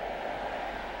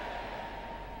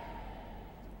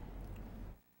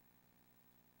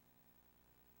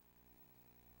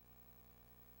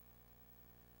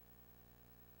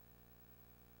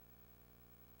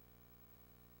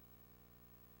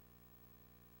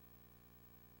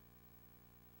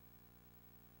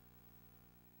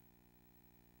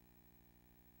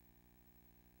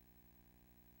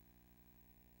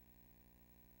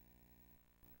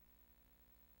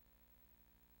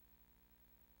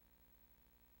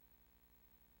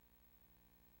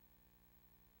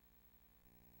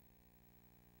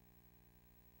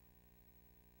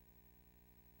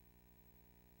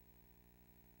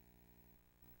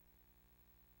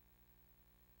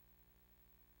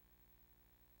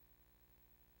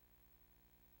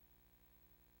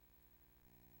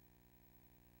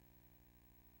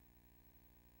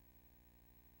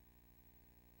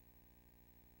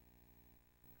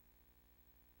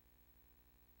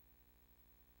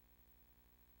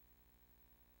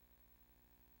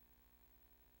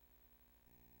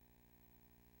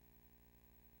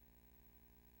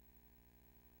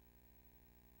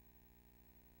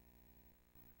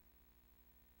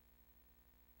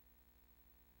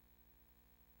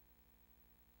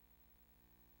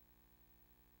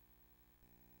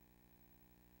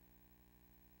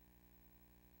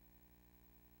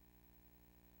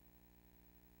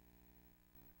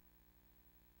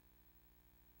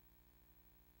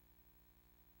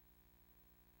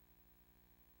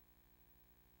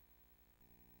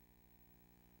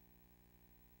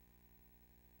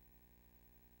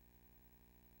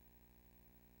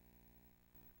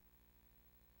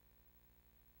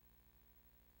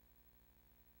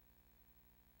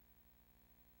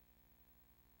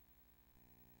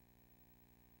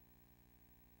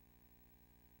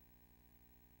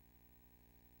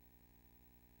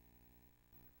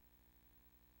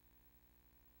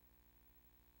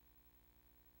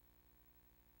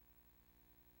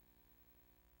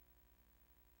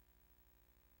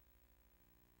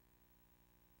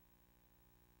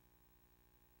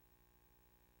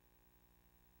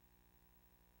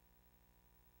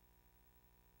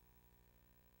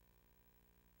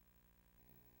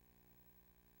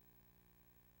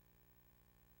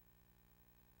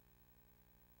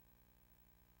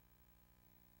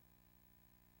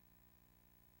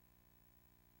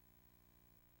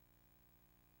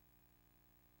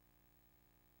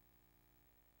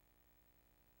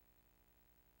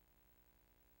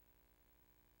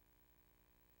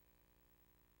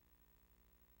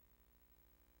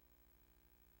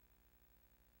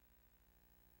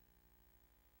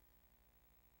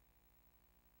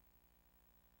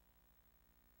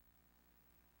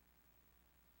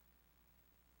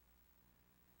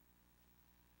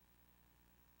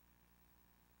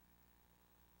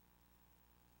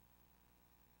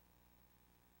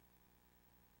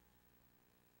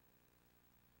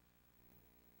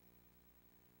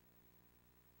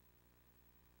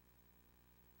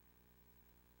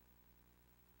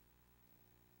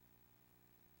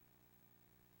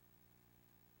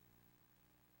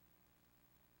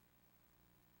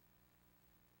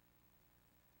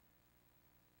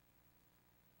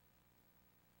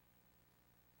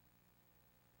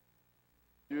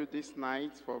 you this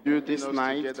night, for you this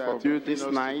night, for you this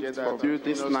night, for you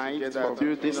this night, for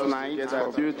you this night,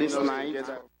 for you this night.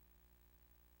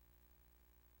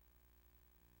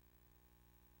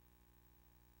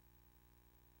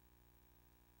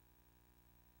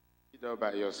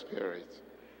 By your Spirit.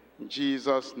 In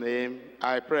Jesus' name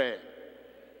I pray.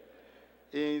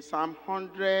 In Psalm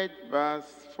 100 verse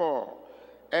 4,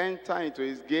 enter into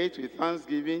his gate with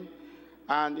thanksgiving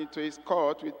and into his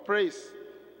court with praise.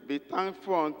 Be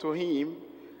thankful unto him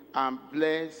and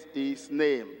bless his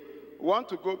name. We want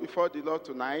to go before the Lord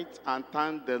tonight and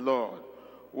thank the Lord.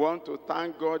 We want to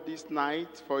thank God this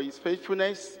night for his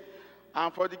faithfulness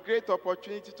and for the great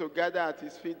opportunity to gather at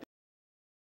his feet.